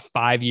 Usually it's about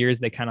 5 years.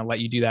 They kind of let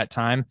you do that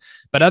time.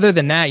 But other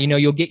than that,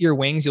 you'll get your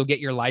wings, you'll get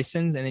your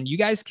license, and then you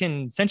guys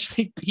can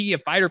essentially be a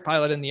fighter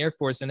pilot in the Air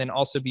Force and then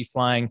also be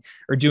flying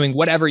or doing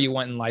whatever you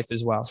want in life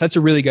as well. So that's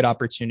a really good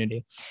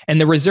opportunity.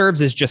 And the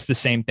reserves is just the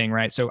same thing,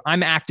 right? So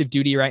I'm active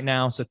duty right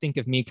now. So think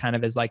of me kind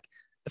of as like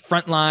the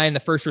front line, the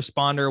first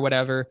responder,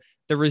 whatever.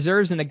 The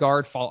reserves and the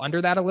Guard fall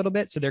under that a little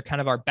bit. So they're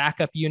kind of our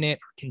backup unit,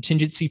 our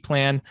contingency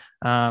plan.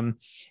 And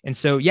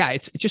so, yeah,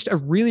 it's just a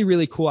really,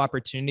 really cool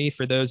opportunity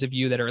for those of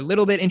you that are a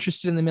little bit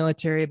interested in the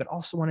military, but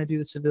also want to do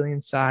the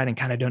civilian side and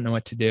kind of don't know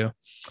what to do.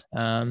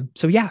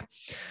 So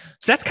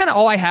that's kind of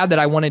all I have that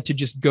I wanted to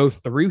just go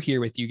through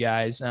here with you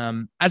guys.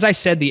 As I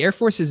said, the Air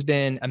Force has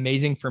been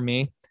amazing for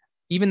me,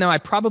 even though I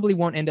probably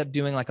won't end up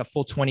doing like a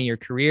full 20-year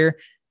career.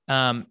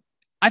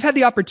 I've had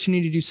the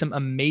opportunity to do some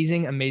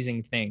amazing,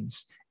 amazing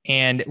things.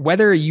 And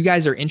whether you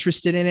guys are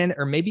interested in it,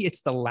 or maybe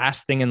it's the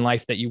last thing in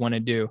life that you want to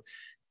do,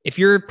 if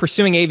you're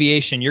pursuing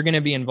aviation, you're going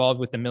to be involved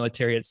with the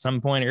military at some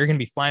point, or you're going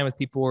to be flying with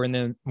people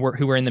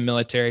who are in the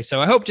military.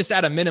 So I hope just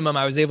at a minimum,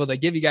 I was able to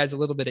give you guys a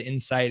little bit of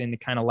insight into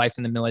kind of life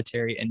in the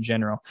military in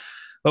general.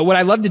 But what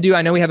I'd love to do,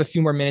 I know we have a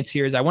few more minutes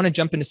here, is I want to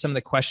jump into some of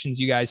the questions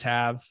you guys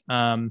have.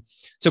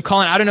 So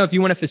Colin, I don't know if you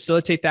want to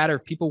facilitate that or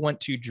if people want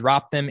to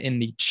drop them in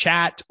the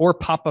chat or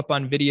pop up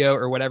on video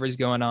or whatever's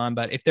going on.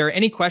 But if there are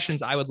any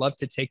questions, I would love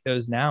to take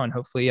those now, and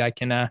hopefully I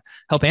can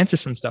help answer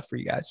some stuff for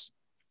you guys.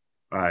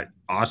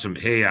 Awesome.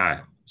 Hey,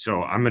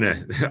 so I'm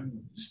going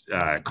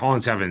to,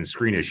 Colin's having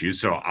screen issues,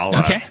 so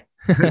okay.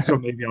 So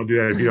maybe I'll do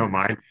that if you don't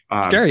mind.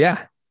 Sure.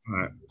 Yeah.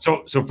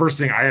 So first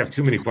thing, I have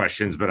too many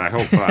questions, but I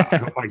hope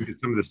I can get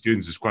some of the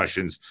students'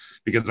 questions,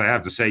 because I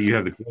have to say you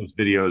have the coolest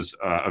videos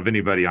of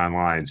anybody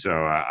online. So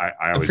I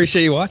always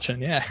appreciate you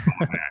watching. Yeah.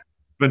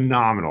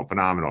 Phenomenal.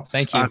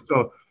 Thank you.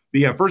 So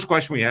the first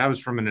question we have is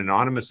from an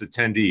anonymous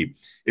attendee.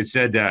 It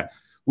said,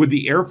 would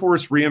the Air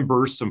Force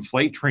reimburse some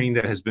flight training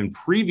that has been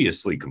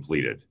previously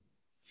completed?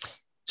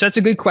 So that's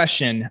a good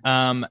question.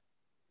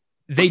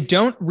 They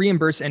don't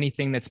reimburse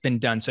anything that's been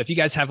done. So if you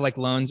guys have like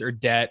loans or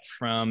debt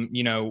from,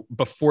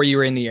 before you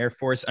were in the Air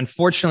Force,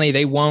 unfortunately,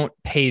 they won't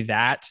pay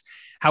that.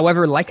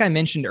 However, like I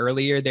mentioned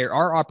earlier, there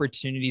are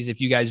opportunities if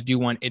you guys do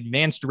want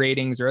advanced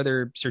ratings or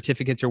other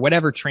certificates or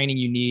whatever training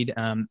you need,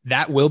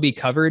 that will be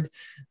covered.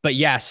 But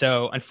yeah,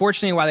 so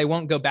unfortunately, while they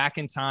won't go back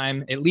in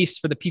time, at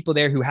least for the people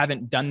there who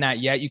haven't done that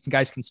yet,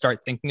 guys can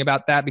start thinking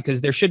about that,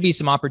 because there should be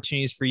some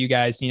opportunities for you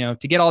guys, to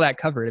get all that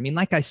covered. I mean,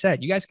 like I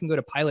said, you guys can go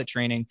to pilot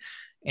training.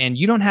 and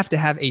you don't have to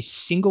have a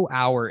single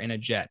hour in a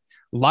jet.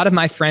 A lot of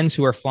my friends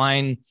who are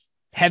flying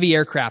heavy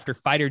aircraft or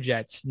fighter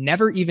jets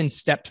never even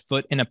stepped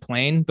foot in a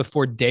plane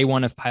before day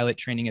one of pilot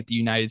training at the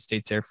United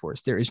States Air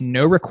Force. There is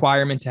no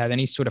requirement to have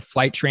any sort of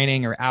flight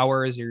training or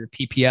hours or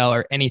PPL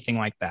or anything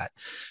like that.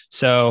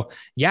 So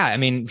yeah, I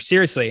mean,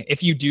 seriously,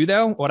 if you do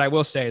though, what I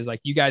will say is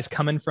like you guys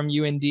coming from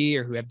UND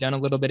or who have done a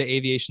little bit of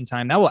aviation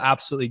time, that will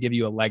absolutely give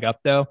you a leg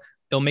up though.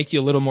 It'll make you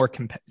a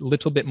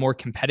little bit more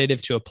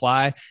competitive to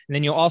apply. And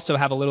then you'll also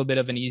have a little bit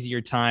of an easier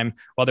time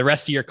while the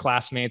rest of your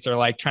classmates are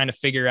like trying to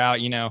figure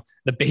out, you know,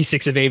 the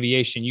basics of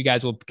aviation. You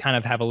guys will kind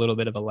of have a little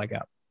bit of a leg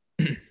up.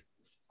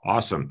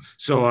 Awesome.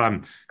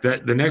 So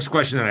the next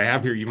question that I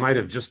have here, you might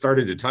have just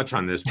started to touch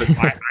on this, but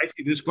I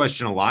see this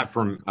question a lot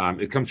from,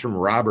 it comes from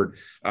Robert,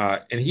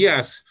 and he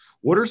asks,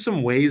 what are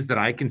some ways that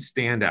I can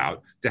stand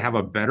out to have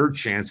a better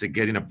chance at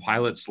getting a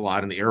pilot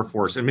slot in the Air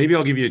Force? And maybe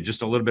I'll give you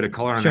just a little bit of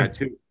color on that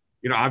too.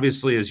 You know,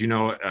 obviously, as you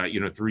know,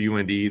 through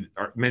UND,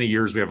 many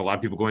years, we have a lot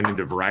of people going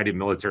into a variety of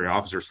military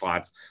officer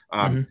slots.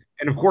 And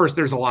of course,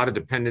 there's a lot of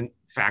dependent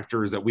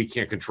factors that we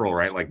can't control,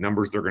 right? Like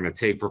numbers they're going to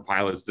take for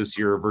pilots this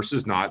year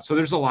versus not. So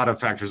there's a lot of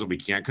factors that we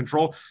can't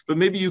control, but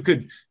maybe you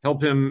could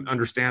help him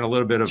understand a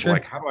little bit of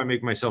like, how do I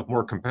make myself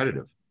more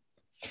competitive?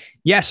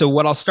 Yeah. So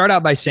what I'll start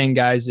out by saying,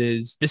 guys,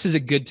 is this is a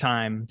good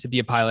time to be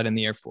a pilot in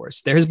the Air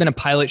Force. There has been a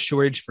pilot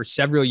shortage for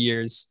several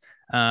years,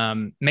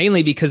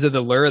 mainly because of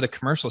the lure of the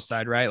commercial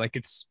side, right? Like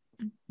it's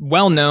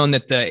well known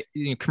that the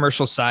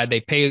commercial side, they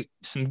pay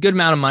some good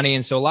amount of money.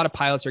 And so a lot of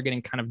pilots are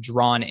getting kind of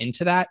drawn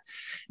into that.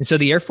 And so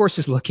the Air Force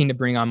is looking to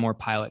bring on more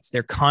pilots.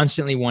 They're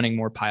constantly wanting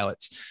more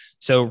pilots.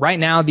 So right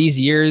now, these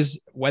years,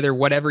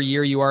 whatever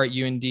year you are at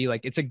UND,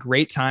 like it's a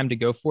great time to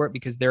go for it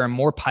because there are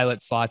more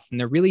pilot slots than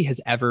there really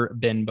has ever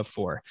been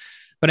before.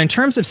 But in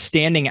terms of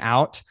standing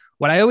out,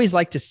 what I always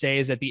like to say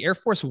is that the Air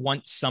Force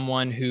wants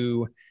someone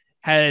who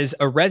has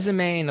a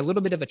resume and a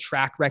little bit of a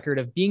track record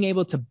of being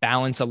able to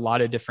balance a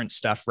lot of different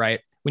stuff, right?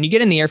 When you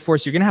get in the Air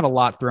Force, you're going to have a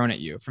lot thrown at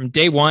you. From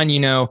day one, you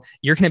know,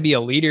 you're going to be a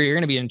leader. You're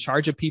going to be in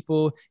charge of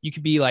people. You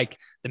could be like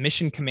the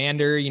mission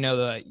commander, you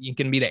know, you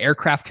can be the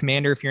aircraft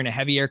commander if you're in a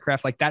heavy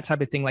aircraft, like that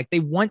type of thing. Like they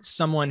want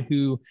someone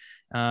who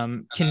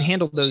can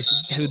handle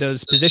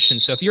those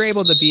positions. So if you're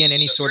able to be in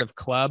any sort of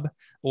club,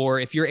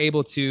 or if you're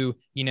able to,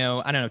 you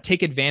know, I don't know,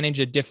 take advantage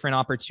of different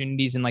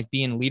opportunities and like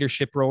be in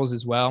leadership roles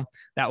as well,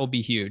 that will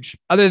be huge.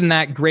 Other than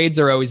that, grades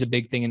are always a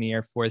big thing in the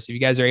Air Force. If you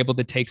guys are able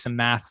to take some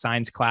math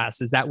science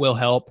classes, that will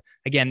help.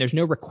 Again, there's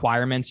no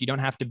requirements. You don't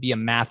have to be a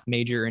math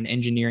major or an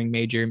engineering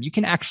major. You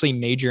can actually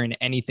major in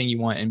anything you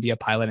want and be a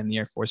pilot in the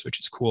Air Force, which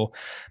is cool.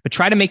 But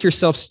try to make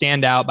yourself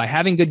stand out by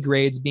having good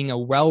grades, being a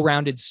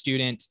well-rounded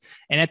student.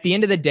 And at the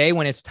end of the day,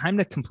 when it's time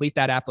to complete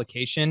that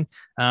application,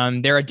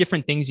 there are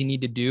different things you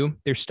need to do.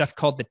 There's stuff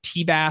called the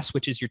TBAS,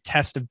 which is your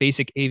test of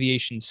basic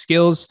aviation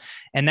skills.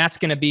 And that's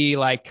going to be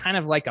like kind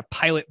of like a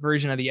pilot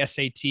version of the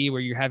SAT where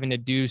you're having to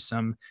do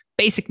some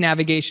basic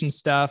navigation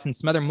stuff and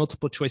some other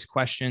multiple choice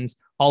questions.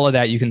 All of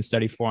that you can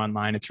study for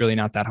online. It's really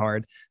not that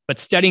hard. But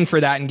studying for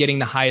that and getting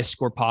the highest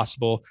score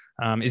possible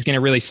is going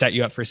to really set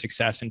you up for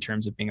success in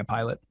terms of being a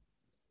pilot.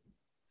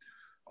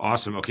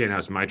 Awesome. Okay, now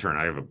it's my turn.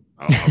 I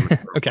have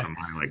okay.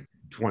 Like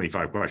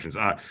 25 questions.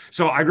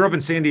 So I grew up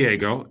in San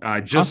Diego,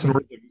 just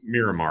north of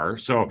Miramar.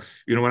 So,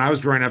 you know, when I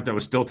was growing up, that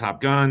was still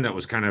Top Gun. That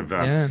was kind of,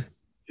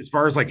 as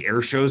far as like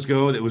air shows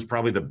go, it was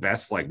probably the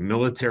best like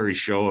military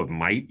show of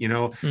might, you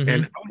know, and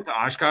I went to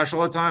Oshkosh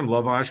all the time,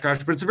 love Oshkosh,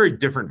 but it's a very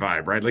different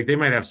vibe, right? Like they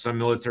might have some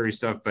military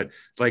stuff, but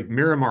like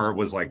Miramar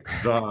was like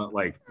the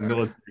like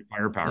military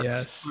firepower.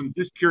 Yes. I'm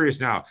just curious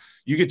now,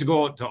 you get to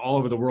go to all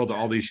over the world to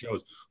all these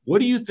shows. What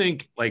do you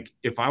think, like,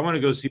 if I want to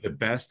go see the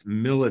best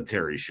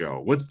military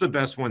show, what's the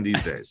best one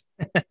these days?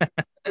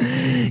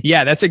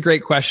 Yeah, that's a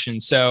great question.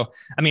 So,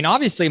 I mean,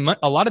 obviously,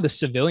 a lot of the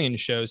civilian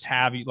shows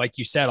have, like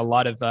you said, a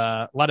lot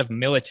of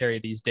military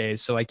these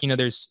days. So, like, you know,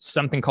 there's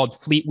something called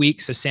Fleet Week.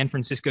 So, San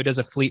Francisco does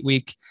a Fleet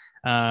Week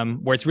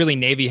where it's really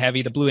Navy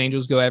heavy. The Blue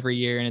Angels go every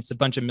year, and it's a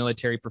bunch of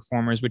military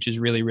performers, which is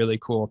really, really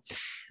cool.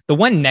 The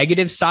one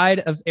negative side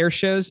of air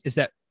shows is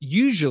that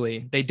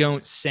usually they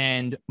don't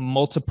send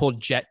multiple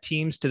jet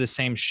teams to the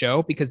same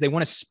show because they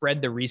want to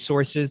spread the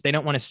resources. They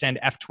don't want to send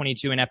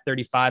F-22 and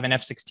F-35 and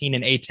F-16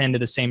 and A-10 to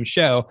the same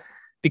show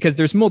because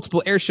there's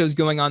multiple air shows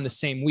going on the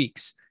same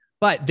weeks.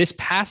 But this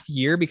past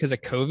year, because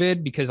of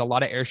COVID, because a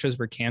lot of air shows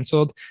were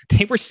canceled,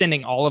 they were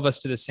sending all of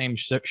us to the same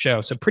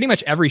show. So pretty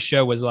much every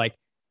show was like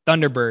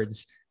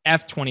Thunderbirds,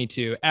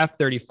 F-22,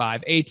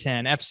 F-35,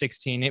 A-10,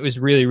 F-16. It was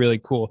really, really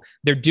cool.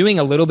 They're doing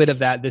a little bit of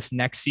that this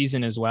next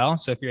season as well.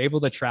 So if you're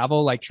able to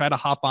travel, like try to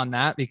hop on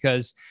that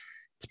because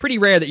it's pretty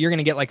rare that you're going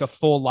to get like a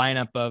full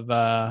lineup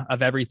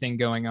of everything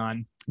going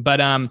on.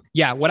 But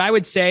yeah, what I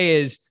would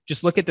say is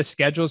just look at the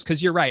schedules.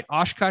 Cause you're right.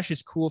 Oshkosh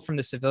is cool from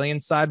the civilian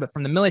side, but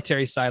from the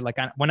military side, like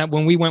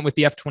when we went with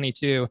the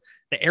F-22,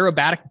 the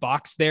aerobatic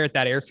box there at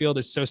that airfield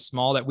is so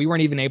small that we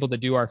weren't even able to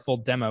do our full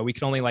demo. We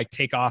could only like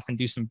take off and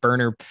do some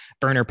burner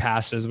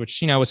passes,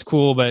 which, was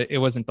cool, but it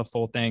wasn't the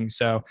full thing.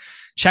 So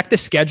check the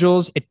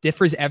schedules. It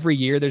differs every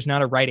year. There's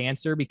not a right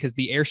answer because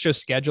the air show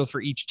schedule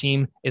for each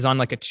team is on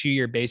like a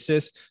 2-year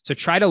basis. So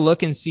try to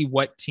look and see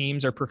what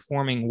teams are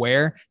performing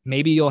where.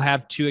 Maybe you'll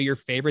have 2 of your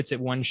favorites at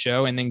one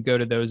show and then go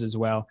to those as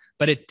well.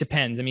 But it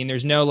depends. I mean,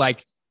 there's no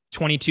like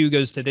 22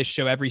 goes to this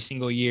show every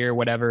single year,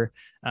 whatever.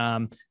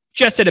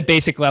 Just at a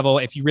basic level,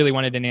 if you really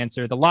wanted an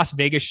answer, the Las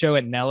Vegas show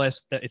at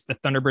Nellis, it's the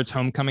Thunderbirds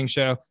homecoming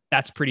show.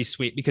 That's pretty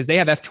sweet because they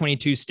have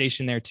F-22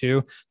 stationed there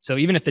too. So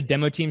even if the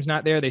demo team's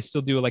not there, they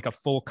still do like a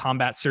full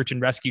combat search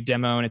and rescue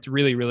demo. And it's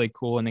really, really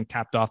cool. And then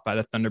capped off by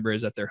the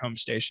Thunderbirds at their home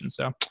station.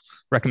 So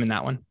recommend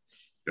that one.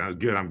 Sounds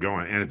good. I'm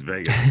going. And it's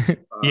Vegas.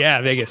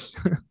 Yeah, Vegas.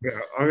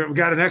 Yeah. We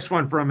got a next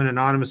one from an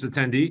anonymous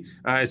attendee.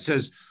 It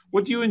says,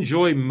 what do you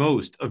enjoy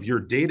most of your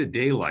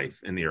day-to-day life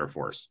in the Air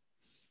Force?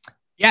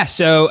 Yeah.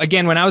 So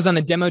again, when I was on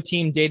the demo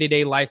team,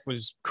 day-to-day life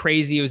was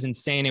crazy. It was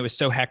insane. It was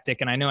so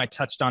hectic. And I know I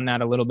touched on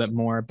that a little bit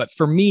more, but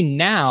for me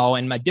now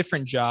in my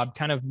different job,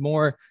 kind of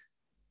more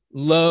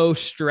low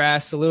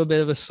stress, a little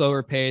bit of a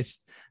slower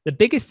pace. The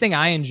biggest thing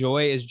I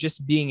enjoy is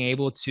just being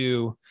able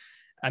to,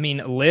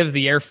 live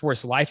the Air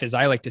Force life, as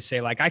I like to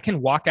say. Like I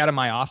can walk out of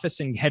my office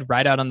and head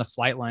right out on the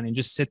flight line and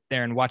just sit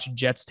there and watch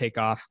jets take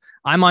off.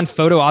 I'm on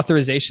photo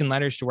authorization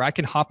letters to where I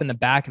can hop in the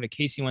back of a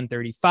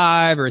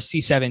KC-135 or a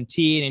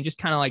C-17 and just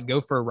kind of like go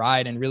for a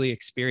ride and really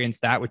experience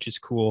that, which is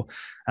cool.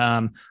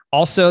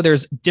 Also,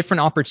 there's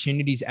different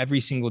opportunities every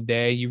single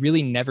day. You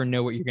really never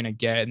know what you're going to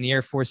get. In the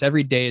Air Force,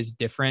 every day is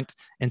different.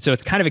 And so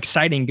it's kind of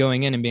exciting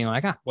going in and being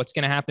like, what's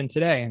going to happen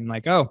today? And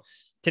like,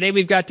 today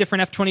we've got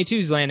different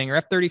F-22s landing or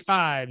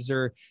F-35s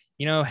or,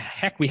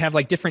 heck, we have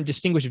like different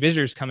distinguished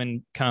visitors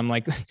come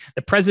like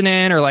the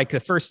president or like the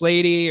first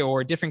lady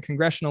or different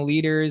congressional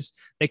leaders.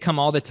 They come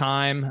all the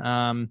time.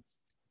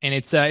 And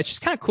it's just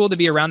kind of cool to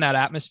be around that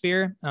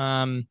atmosphere.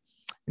 And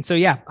so,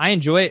 yeah, I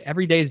enjoy it.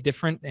 Every day is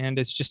different and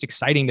it's just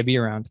exciting to be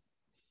around.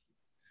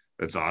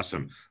 That's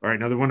awesome. All right.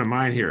 Another one of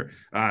mine here.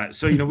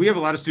 So, we have a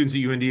lot of students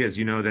at UND, as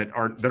you know, that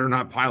are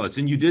not pilots,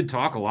 and you did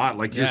talk a lot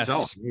like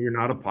yourself. You're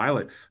not a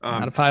pilot.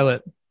 Not a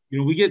pilot.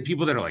 We get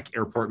people that are like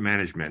airport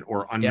management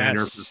or unmanned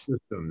airport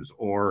systems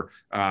or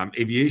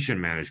aviation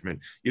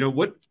management.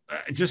 What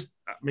just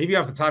maybe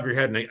off the top of your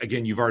head, and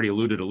again, you've already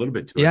alluded a little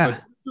bit to it,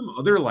 but some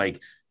other like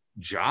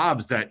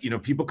jobs that,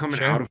 people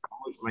coming out of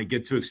college might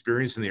get to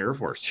experience in the Air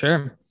Force.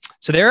 Sure.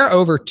 So there are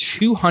over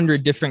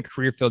 200 different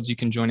career fields you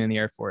can join in the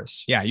Air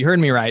Force. Yeah, you heard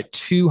me right.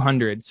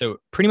 200. So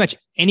pretty much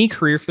any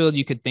career field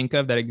you could think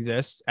of that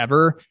exists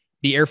ever,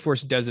 the Air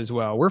Force does as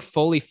well. We're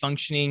fully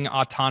functioning,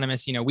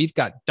 autonomous. We've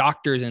got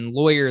doctors and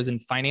lawyers and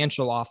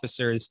financial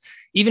officers,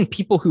 even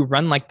people who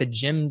run like the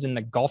gyms and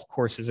the golf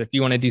courses. If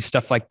you want to do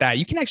stuff like that,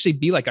 you can actually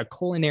be like a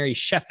culinary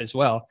chef as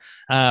well.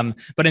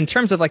 But in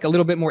terms of like a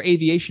little bit more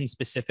aviation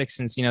specific,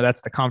 since, that's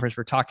the conference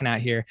we're talking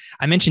at here,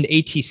 I mentioned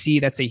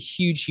ATC. That's a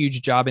huge,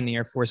 huge job in the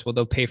Air Force. Well,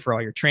 they'll pay for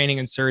all your training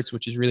and certs,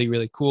 which is really,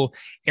 really cool.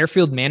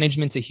 Airfield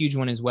management's a huge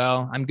one as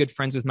well. I'm good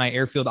friends with my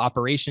airfield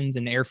operations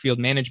and airfield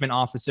management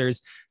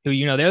officers who,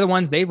 they're the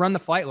ones, they run the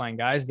flight line,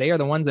 guys. They are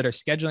the ones that are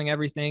scheduling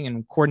everything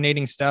and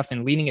coordinating stuff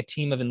and leading a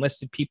team of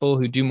enlisted people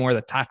who do more of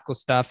the tactical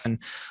stuff, and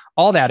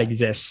all that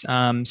exists.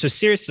 So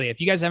seriously,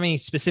 if you guys have any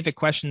specific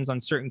questions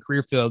on certain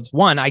career fields,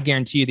 one, I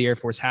guarantee you the Air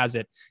Force has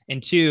it.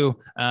 And two,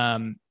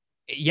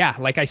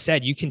 like I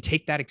said, you can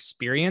take that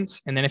experience.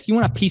 And then if you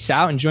want to peace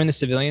out and join the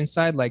civilian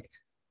side, like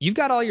you've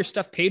got all your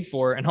stuff paid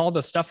for and all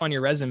the stuff on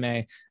your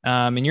resume,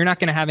 and you're not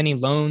going to have any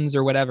loans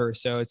or whatever.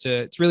 So it's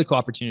a really cool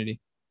opportunity.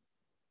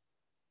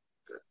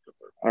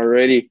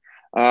 Alrighty.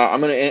 I'm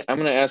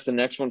gonna ask the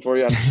next one for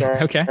you. I'm sorry.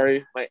 Okay.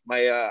 Sorry.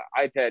 My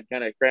iPad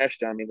kind of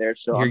crashed on me there.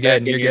 So you're I'm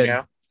good. You're good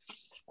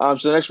now.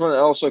 So the next one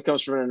also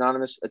comes from an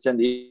anonymous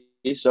attendee.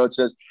 So it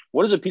says,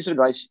 what is a piece of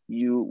advice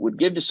you would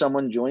give to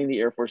someone joining the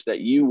Air Force that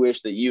you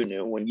wish that you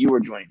knew when you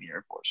were joining the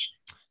Air Force?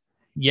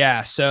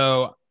 Yeah.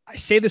 So I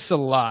say this a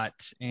lot.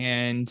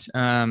 And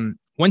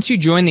once you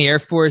join the Air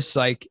Force,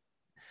 like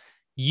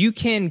you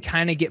can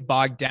kind of get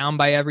bogged down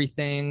by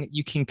everything.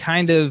 You can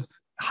kind of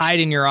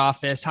hide in your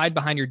office, hide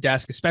behind your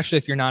desk, especially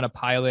if you're not a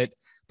pilot.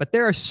 But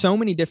there are so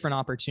many different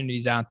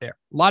opportunities out there.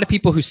 A lot of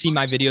people who see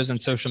my videos on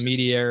social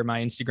media or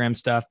my Instagram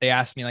stuff, they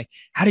ask me like,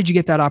 how did you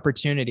get that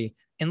opportunity?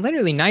 And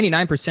literally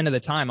 99% of the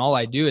time, all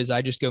I do is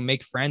I just go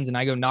make friends and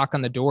I go knock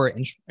on the door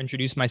and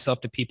introduce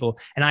myself to people.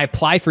 And I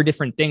apply for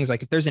different things.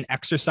 Like if there's an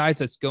exercise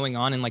that's going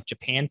on in like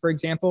Japan, for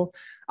example,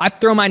 I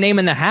throw my name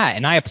in the hat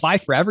and I apply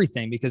for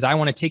everything because I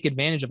want to take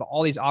advantage of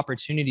all these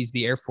opportunities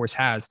the Air Force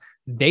has.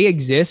 They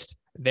exist.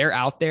 They're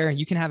out there.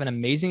 You can have an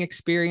amazing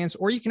experience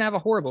or you can have a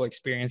horrible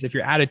experience if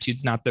your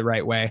attitude's not the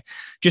right way.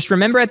 Just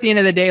remember at the end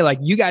of the day, like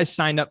you guys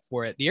signed up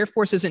for it. The Air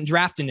Force isn't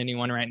drafting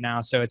anyone right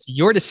now. So it's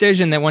your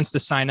decision that wants to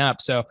sign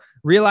up. So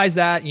realize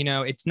that,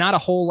 it's not a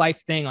whole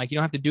life thing. Like you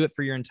don't have to do it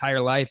for your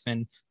entire life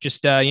and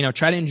just, try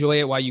to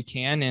enjoy it while you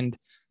can. And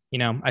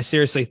I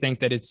seriously think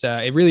that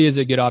it really is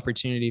a good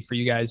opportunity for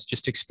you guys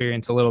just to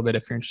experience a little bit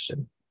if you're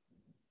interested.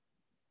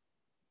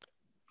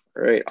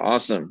 All right.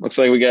 Awesome. Looks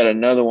like we got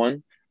another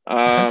one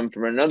Okay.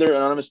 from another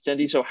anonymous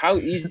attendee. So how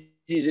easy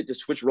is it to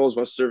switch roles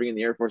while serving in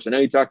the Air Force? I know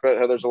you talked about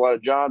how there's a lot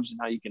of jobs and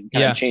how you can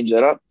kind of Yeah. change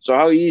that up. So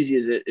how easy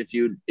is it if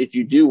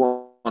you do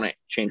want to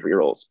change for your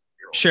roles?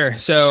 Sure.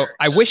 So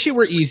I wish it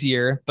were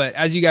easier, but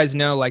as you guys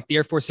know, like the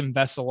Air Force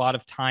invests a lot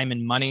of time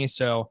and money.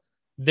 So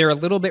they're a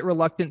little bit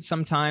reluctant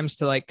sometimes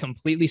to like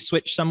completely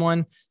switch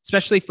someone,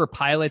 especially for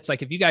pilots.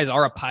 Like if you guys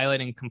are a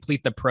pilot and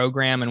complete the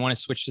program and want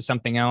to switch to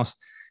something else,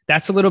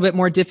 that's a little bit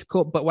more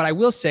difficult. But what I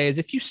will say is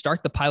if you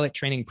start the pilot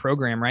training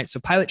program, right? So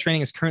pilot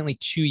training is currently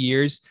 2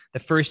 years. The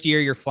first year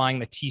you're flying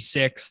the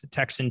T6, the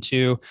Texan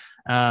 2.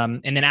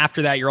 And then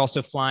after that, you're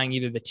also flying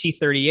either the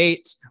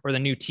T-38 or the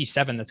new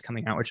T-7 that's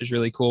coming out, which is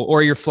really cool.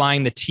 Or you're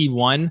flying the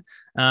T-1,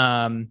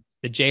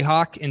 the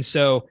Jayhawk. And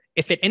so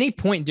if at any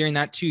point during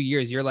that 2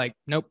 years, you're like,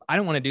 nope, I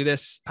don't want to do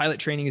this. Pilot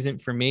training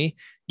isn't for me.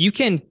 You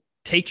can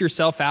take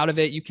yourself out of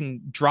it. You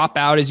can drop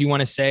out, as you want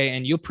to say,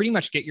 and you'll pretty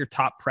much get your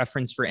top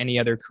preference for any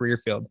other career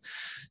field.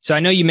 So I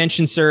know you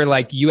mentioned, sir,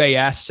 like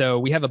UAS. So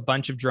we have a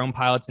bunch of drone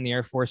pilots in the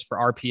Air Force for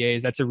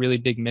RPAs. That's a really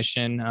big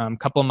mission. A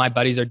couple of my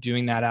buddies are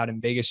doing that out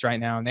in Vegas right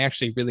now, and they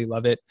actually really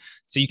love it.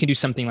 So you can do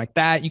something like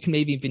that. You can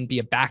maybe even be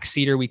a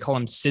backseater. We call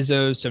them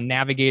CISOs. So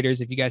navigators.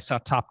 If you guys saw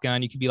Top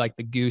Gun, you could be like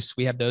the Goose.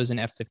 We have those in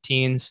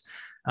F-15s.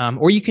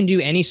 Or you can do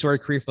any sort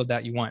of career field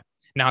that you want.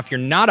 Now, if you're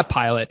not a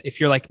pilot, if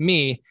you're like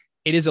me,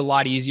 it is a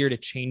lot easier to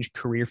change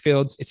career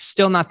fields. It's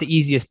still not the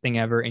easiest thing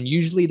ever. And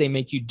usually they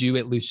make you do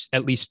at least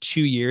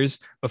 2 years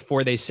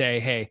before they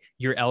say, hey,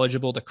 you're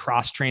eligible to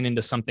cross train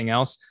into something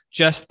else.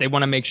 Just they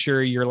want to make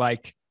sure you're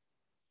like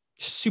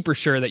super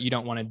sure that you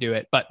don't want to do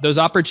it. But those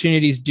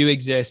opportunities do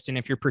exist. And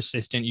if you're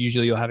persistent,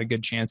 usually you'll have a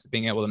good chance of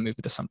being able to move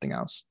it to something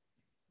else.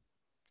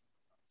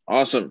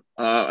 Awesome.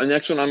 The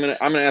next one, I'm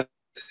gonna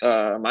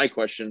ask my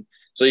question.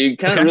 So you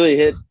kind of really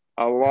hit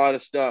a lot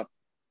of stuff,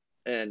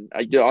 and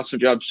I did an awesome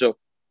job. So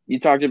you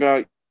talked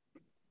about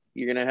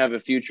you're going to have a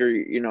future,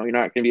 you're not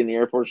going to be in the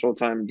Air Force all the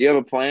time. Do you have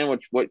a plan?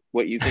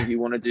 What you think you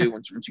want to do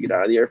once you get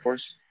out of the Air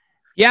Force?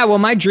 Yeah, well,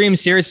 my dream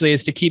seriously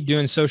is to keep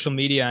doing social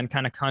media and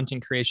kind of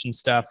content creation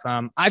stuff.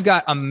 I've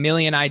got a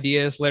million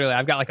ideas. Literally,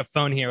 I've got like a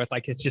phone here with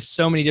like, it's just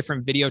so many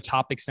different video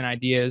topics and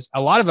ideas.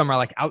 A lot of them are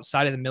like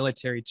outside of the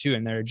military too.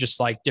 And they're just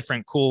like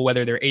different, cool,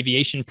 whether they're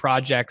aviation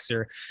projects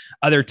or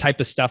other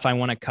type of stuff I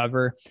want to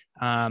cover.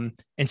 And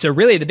so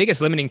really the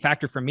biggest limiting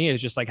factor for me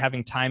is just like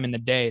having time in the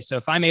day. So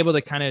if I'm able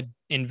to kind of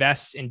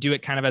invest and do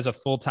it kind of as a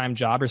full-time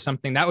job or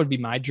something, that would be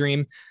my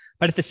dream.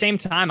 But at the same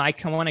time, I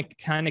want to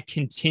kind of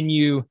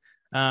continue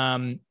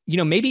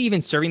maybe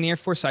even serving the Air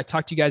Force. So I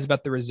talked to you guys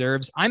about the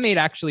reserves. I may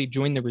actually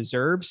join the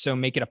reserves, so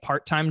make it a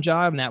part-time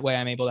job. And that way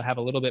I'm able to have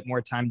a little bit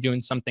more time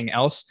doing something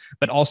else,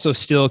 but also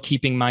still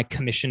keeping my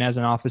commission as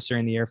an officer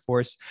in the Air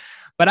Force.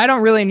 But I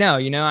don't really know,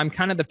 I'm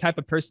kind of the type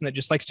of person that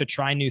just likes to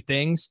try new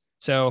things.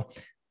 So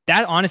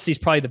that honestly is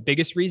probably the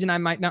biggest reason I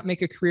might not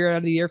make a career out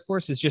of the Air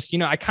Force is just,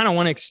 I kind of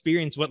want to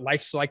experience what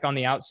life's like on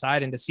the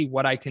outside and to see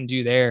what I can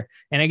do there.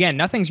 And again,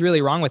 nothing's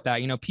really wrong with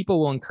that. People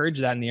will encourage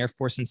that in the Air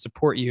Force and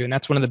support you. And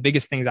that's one of the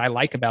biggest things I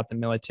like about the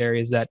military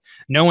is that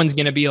no one's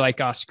going to be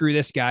like, oh, screw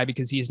this guy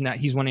because he's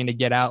wanting to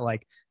get out.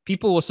 Like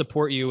people will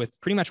support you with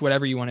pretty much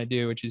whatever you want to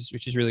do, which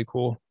is really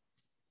cool.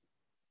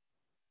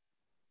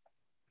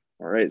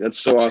 All right. That's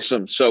so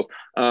awesome. So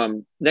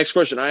next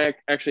question I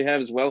actually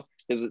have as well,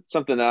 is it's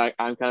something that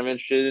I'm kind of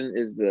interested in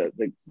is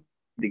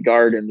the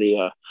guard and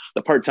the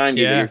part-time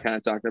duty you're kind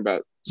of talking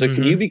about. So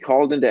can you be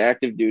called into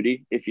active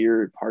duty if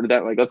you're part of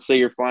that? Like, let's say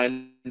you're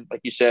flying, like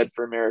you said,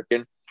 for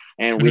American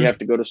and we have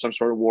to go to some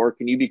sort of war.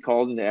 Can you be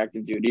called into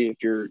active duty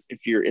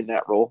if you're in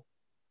that role?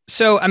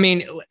 So, I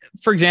mean,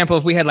 for example,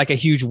 if we had like a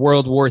huge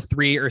World War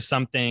III or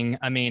something,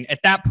 I mean,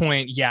 at that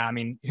point, yeah, I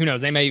mean, who knows?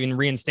 They may even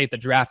reinstate the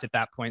draft at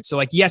that point. So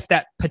like, yes,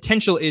 that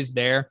potential is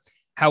there.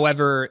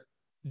 However,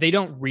 they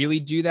don't really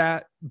do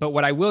that. But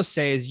what I will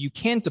say is you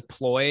can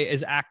deploy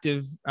as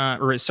active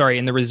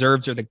in the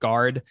reserves or the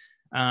guard.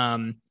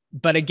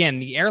 But again,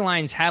 the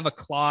airlines have a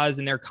clause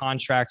in their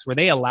contracts where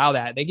they allow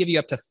that. They give you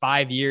up to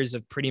 5 years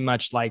of pretty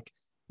much like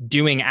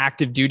doing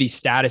active duty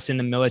status in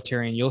the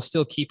military, and you'll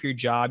still keep your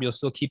job. You'll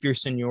still keep your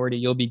seniority.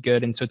 You'll be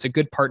good. And so it's a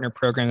good partner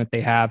program that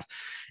they have.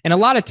 And a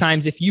lot of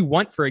times, if you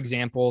want, for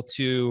example,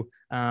 to,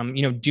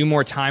 do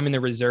more time in the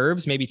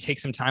reserves, maybe take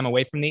some time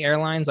away from the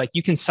airlines, like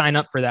you can sign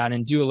up for that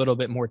and do a little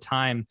bit more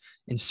time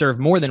and serve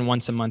more than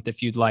once a month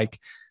if you'd like.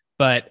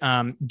 But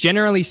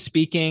generally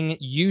speaking,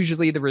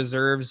 usually the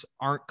reserves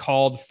aren't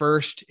called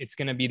first. It's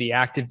going to be the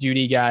active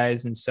duty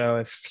guys. And so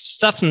if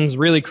something's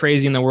really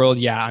crazy in the world,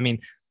 yeah, I mean,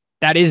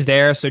 that is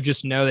there. So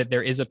just know that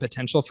there is a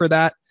potential for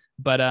that.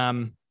 But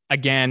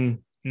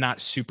again,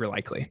 not super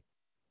likely.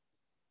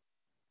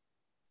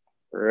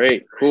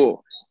 Great.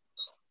 Cool.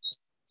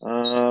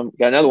 Got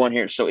another one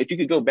here. So if you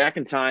could go back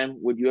in time,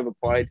 would you have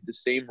applied to the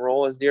same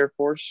role as the Air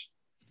Force?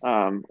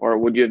 Or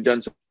would you have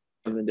done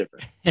something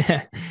different?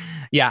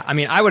 Yeah. I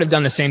mean, I would have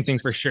done the same thing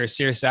for sure.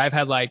 Seriously, I've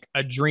had like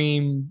a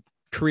dream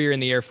career in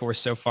the Air Force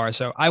so far.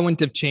 So I wouldn't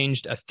have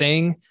changed a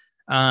thing.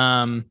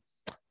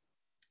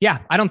 Yeah,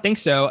 I don't think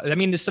so. I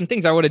mean, there's some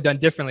things I would have done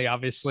differently,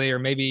 obviously, or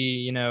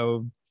maybe,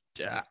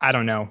 I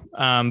don't know.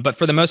 But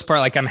for the most part,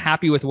 like I'm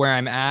happy with where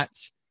I'm at.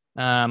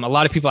 A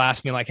lot of people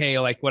ask me like, hey,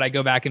 like, would I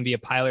go back and be a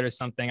pilot or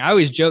something? I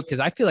always joke because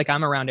I feel like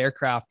I'm around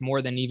aircraft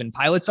more than even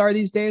pilots are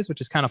these days,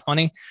 which is kind of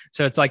funny.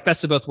 So it's like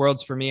best of both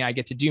worlds for me. I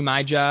get to do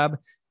my job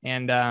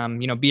and,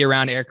 be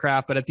around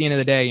aircraft. But at the end of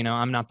the day,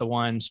 I'm not the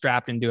one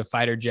strapped into a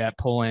fighter jet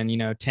pulling,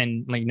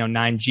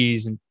 9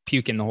 Gs and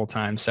puking the whole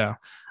time. So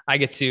I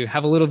get to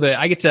have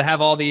I get to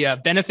have all the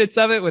benefits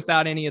of it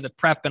without any of the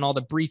prep and all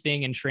the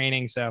briefing and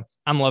training. So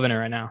I'm loving it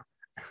right now.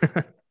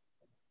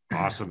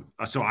 Awesome.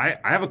 So I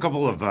have a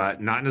couple of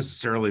not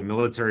necessarily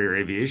military or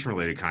aviation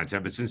related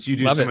content, but since you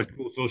do much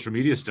cool social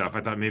media stuff,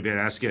 I thought maybe I'd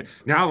ask you.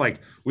 Now, like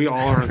we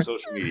all are on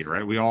social media,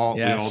 right? We all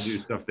do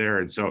stuff there.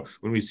 And so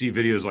when we see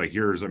videos like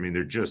yours, I mean,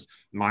 they're just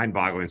mind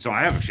boggling. So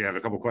I have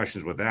a couple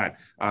questions with that.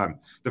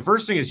 The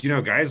first thing is,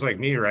 guys like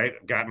me, right?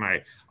 Got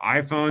my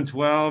iPhone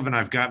 12 and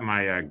I've got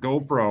my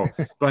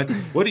GoPro, but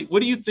what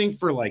do you think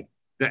for like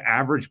the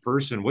average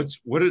person,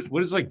 what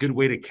is like good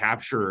way to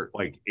capture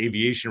like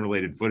aviation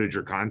related footage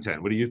or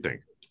content? What do you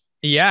think?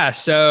 Yeah.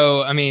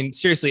 So, I mean,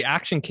 seriously,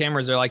 action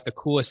cameras are like the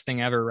coolest thing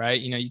ever, right?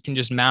 You can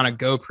just mount a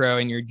GoPro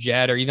in your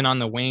jet or even on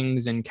the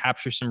wings and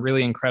capture some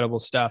really incredible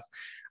stuff.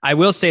 I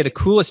will say the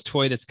coolest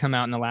toy that's come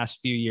out in the last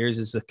few years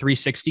is the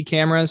 360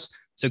 cameras.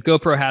 So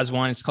GoPro has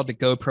one, it's called the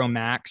GoPro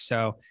Max.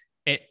 So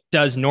it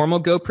does normal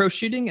GoPro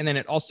shooting and then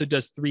it also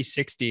does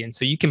 360. And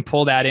so you can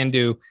pull that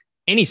into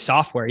any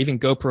software. Even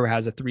GoPro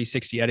has a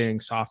 360 editing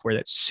software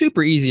that's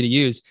super easy to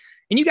use.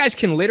 And you guys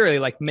can literally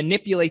like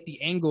manipulate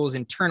the angles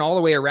and turn all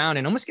the way around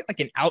and almost get like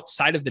an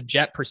outside of the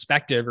jet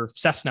perspective or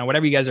Cessna,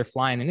 whatever you guys are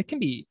flying. And it can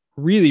be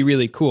really,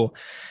 really cool.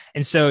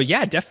 And so,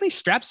 yeah, definitely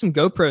strap some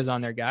GoPros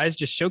on there, guys.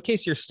 Just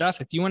showcase your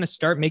stuff. If you want to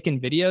start making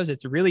videos,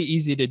 it's really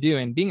easy to do.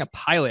 And being a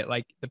pilot,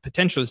 like the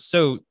potential is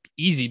so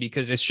easy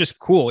because it's just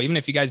cool. Even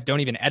if you guys don't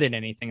even edit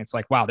anything, it's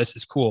like, wow, this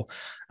is cool.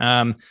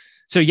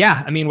 So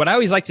yeah, I mean, what I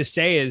always like to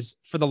say is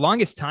for the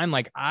longest time,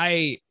 like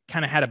I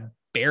kind of had a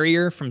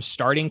barrier from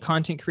starting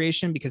content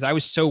creation because I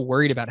was so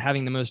worried about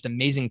having the most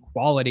amazing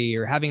quality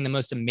or having the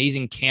most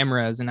amazing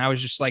cameras. And I was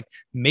just like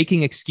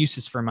making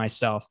excuses for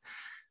myself.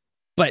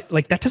 But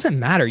like, that doesn't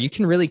matter. You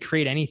can really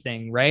create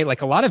anything, right?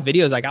 Like a lot of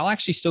videos, like I'll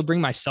actually still bring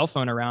my cell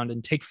phone around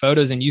and take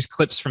photos and use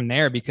clips from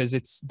there because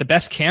it's the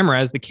best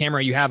camera is the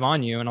camera you have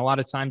on you. And a lot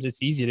of times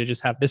it's easy to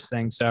just have this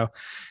thing. So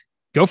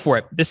go for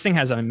it. This thing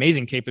has an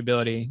amazing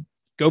capability.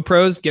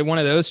 GoPros, get one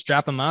of those,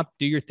 strap them up,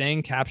 do your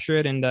thing, capture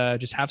it, and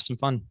just have some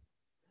fun.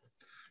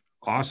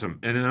 Awesome.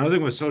 And another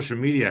thing with social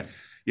media,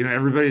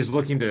 everybody's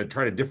looking to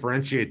try to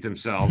differentiate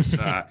themselves.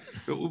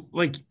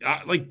 Like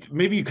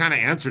maybe you kind of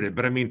answered it,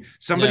 but I mean,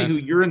 somebody who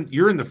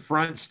you're in the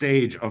front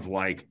stage of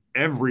like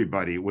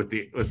everybody with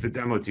the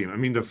demo team. I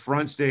mean, the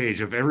front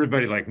stage of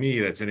everybody like me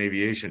that's in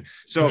aviation.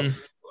 So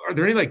are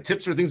there any like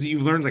tips or things that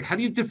you've learned? Like, how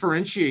do you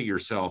differentiate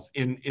yourself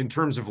in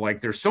terms of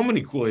like, there's so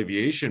many cool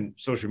aviation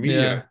social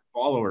media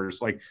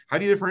followers. Like, how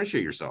do you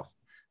differentiate yourself?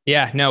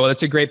 Yeah, no, well,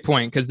 that's a great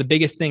point because the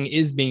biggest thing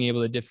is being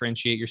able to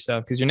differentiate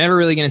yourself because you're never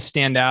really going to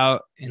stand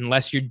out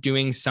unless you're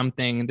doing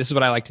something. This is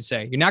what I like to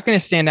say. You're not going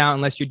to stand out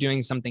unless you're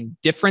doing something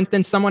different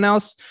than someone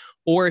else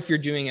or if you're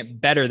doing it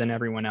better than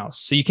everyone else.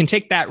 So you can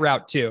take that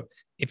route too.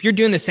 If you're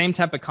doing the same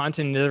type of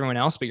content as everyone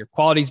else, but your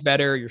quality's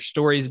better, your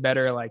story's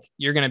better, like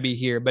you're going to be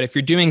here. But if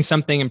you're doing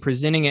something and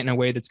presenting it in a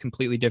way that's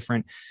completely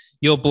different,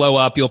 you'll blow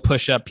up, you'll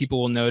push up,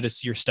 people will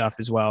notice your stuff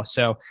as well.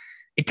 So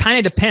it kind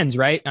of depends,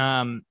 right?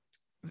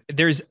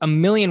 There's a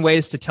million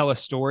ways to tell a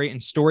story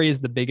and story is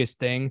the biggest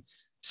thing.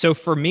 So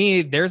for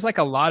me, there's like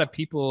a lot of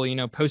people,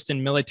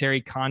 posting military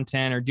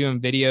content or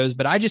doing videos,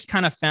 but I just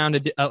kind of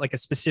found like a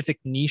specific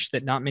niche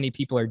that not many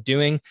people are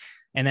doing.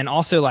 And then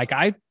also like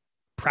I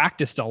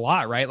practiced a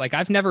lot, right? Like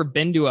I've never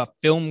been to a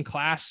film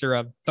class or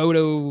a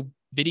photo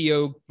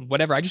video,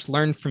 whatever. I just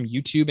learned from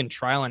YouTube and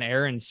trial and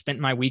error and spent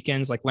my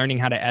weekends like learning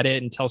how to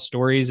edit and tell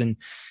stories and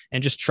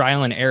just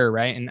trial and error.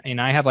 Right.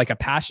 And I have like a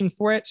passion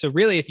for it. So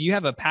really, if you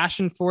have a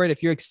passion for it,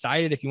 if you're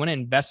excited, if you want to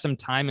invest some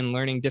time in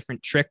learning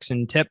different tricks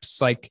and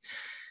tips, like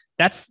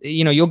that's,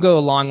 you'll go a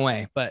long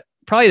way. But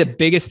probably the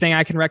biggest thing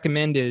I can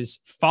recommend is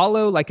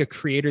follow like a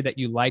creator that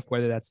you like,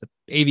 whether that's an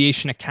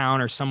aviation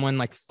account or someone,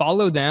 like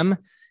follow them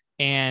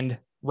and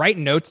write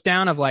notes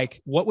down of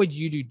like, what would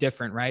you do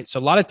different? Right. So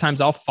a lot of times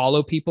I'll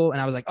follow people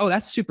and I was like, oh,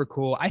 that's super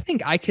cool. I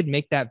think I could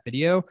make that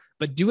video,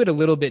 but do it a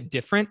little bit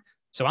different.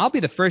 So I'll be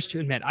the first to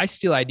admit I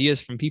steal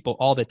ideas from people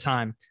all the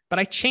time, but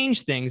I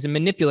change things and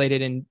manipulate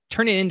it and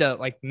turn it into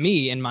like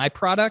me and my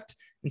product.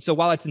 And so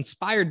while it's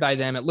inspired by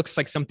them, it looks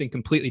like something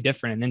completely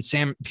different. And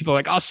then people are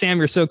like, oh, Sam,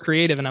 you're so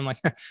creative. And I'm like,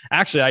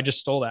 actually, I just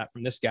stole that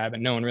from this guy, but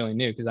no one really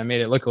knew because I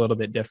made it look a little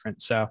bit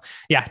different. So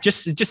yeah,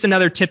 just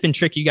another tip and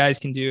trick you guys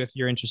can do if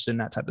you're interested in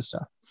that type of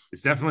stuff.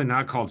 It's definitely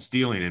not called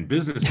stealing. In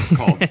business, it's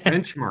called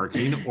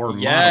benchmarking or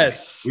modeling.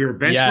 Yes. We are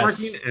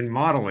benchmarking and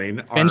modeling.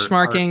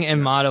 Benchmarking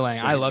and modeling.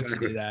 I love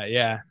exactly. to do that.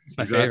 Yeah. It's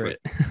my favorite.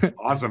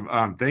 Awesome.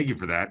 Thank you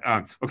for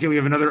that. Okay. We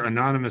have another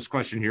anonymous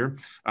question here.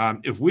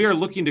 If we are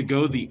looking to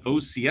go the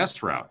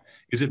OCS route,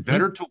 is it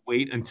better to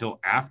wait until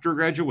after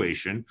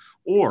graduation,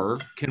 or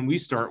can we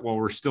start while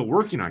we're still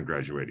working on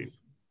graduating?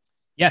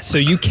 Yeah, so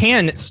you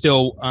can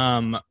still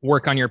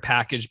work on your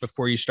package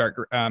before you start,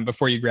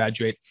 before you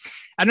graduate.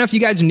 I don't know if you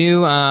guys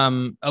knew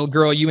a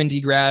girl,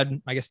 UND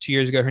grad, I guess 2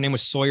 years ago. Her name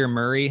was Sawyer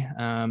Murray.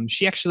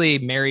 She actually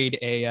married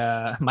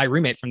my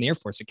roommate from the Air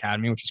Force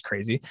Academy, which is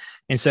crazy.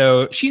 And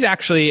so she's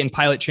actually in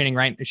pilot training,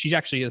 right? She's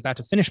actually about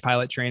to finish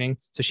pilot training.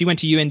 So she went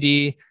to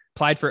UND,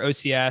 applied for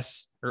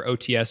OCS or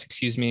OTS,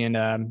 excuse me,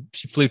 and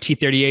she flew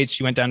T-38s.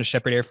 She went down to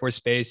Shepherd Air Force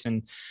Base,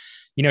 and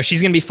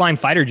she's going to be flying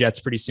fighter jets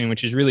pretty soon,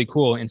 which is really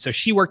cool. And so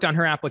she worked on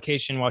her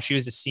application while she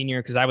was a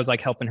senior, because I was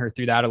like helping her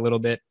through that a little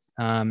bit.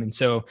 And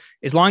so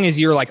as long as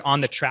you're like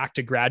on the track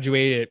to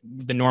graduate at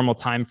the normal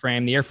time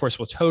frame, the Air Force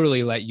will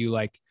totally let you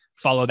like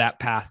follow that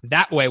path.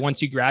 That way,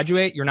 once you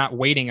graduate, you're not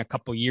waiting a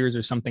couple years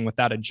or something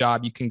without a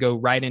job. You can go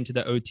right into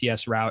the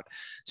OTS route.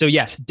 So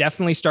yes,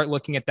 definitely start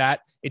looking at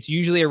that. It's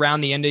usually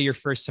around the end of your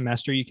first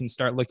semester, you can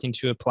start looking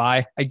to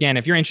apply. Again,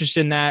 if you're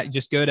interested in that,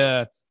 just go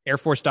to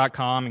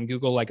airforce.com and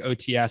Google like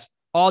OTS.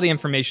 All the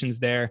information's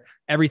there,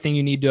 everything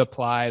you need to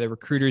apply, the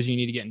recruiters you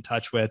need to get in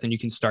touch with, and you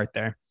can start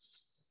there.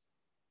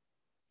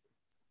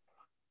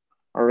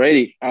 All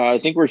righty. I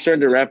think we're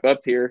starting to wrap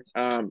up here.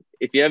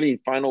 If you have any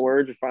final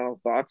words or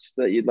final thoughts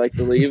that you'd like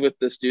to leave with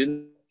the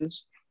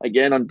students,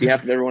 again, on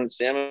behalf of everyone at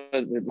SAMA,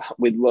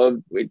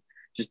 we'd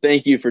just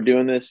thank you for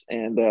doing this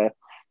and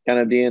kind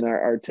of being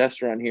our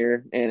test run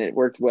here, and it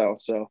worked well.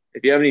 So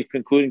if you have any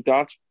concluding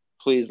thoughts,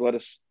 please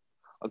let's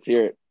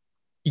hear it.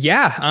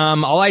 Yeah.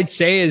 All I'd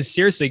say is,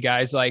 seriously,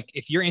 guys, like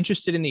if you're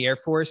interested in the Air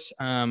Force,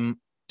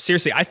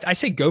 seriously, I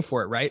say go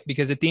for it, right?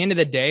 Because at the end of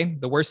the day,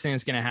 the worst thing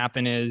that's going to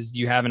happen is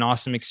you have an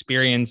awesome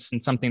experience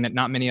and something that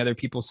not many other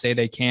people say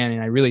they can.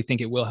 And I really think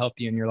it will help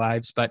you in your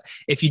lives. But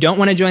if you don't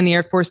want to join the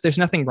Air Force, there's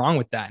nothing wrong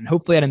with that. And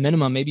hopefully at a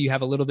minimum, maybe you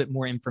have a little bit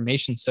more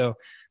information. So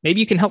maybe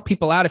you can help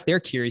people out if they're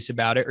curious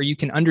about it, or you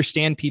can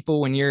understand people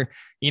when you're,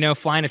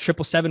 flying a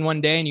 777 one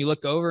day and you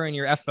look over and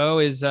your FO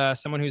is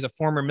someone who's a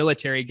former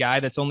military guy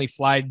that's only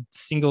flown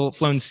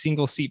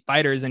single seat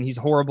fighters, and he's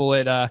horrible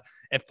at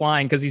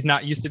flying because he's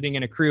not used to being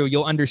in a crew.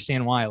 You'll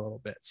understand why a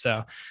little bit.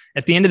 So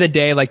at the end of the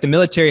day, like the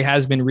military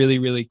has been really,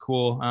 really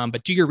cool.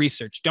 But do your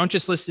research. Don't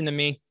just listen to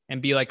me and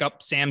be like, oh,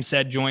 Sam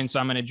said join, so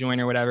I'm going to join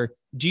or whatever.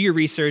 Do your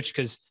research,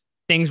 because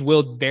things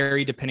will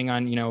vary depending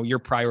on, your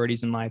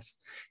priorities in life.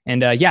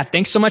 And yeah,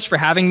 thanks so much for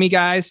having me,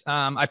 guys.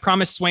 I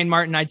promised Swain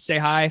Martin I'd say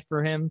hi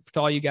for him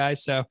to all you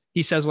guys. So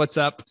he says, what's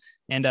up?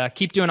 And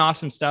keep doing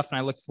awesome stuff. And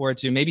I look forward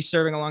to maybe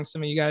serving along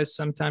some of you guys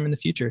sometime in the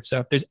future. So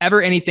if there's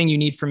ever anything you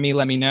need from me,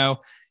 let me know.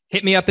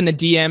 Hit me up in the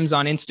DMs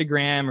on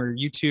Instagram or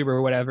YouTube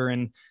or whatever,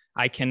 and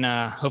I can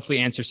hopefully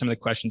answer some of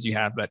the questions you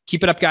have. But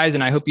keep it up, guys,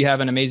 and I hope you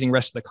have an amazing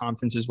rest of the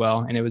conference as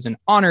well. And it was an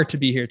honor to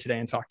be here today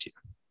and talk to you.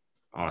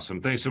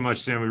 Awesome. Thanks so much,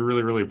 Sam. We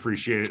really, really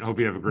appreciate it. Hope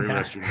you have a great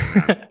rest of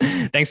your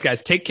night. Thanks,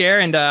 guys. Take care,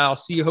 and I'll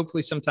see you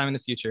hopefully sometime in the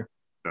future.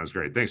 That was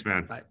great. Thanks,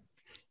 man. Bye.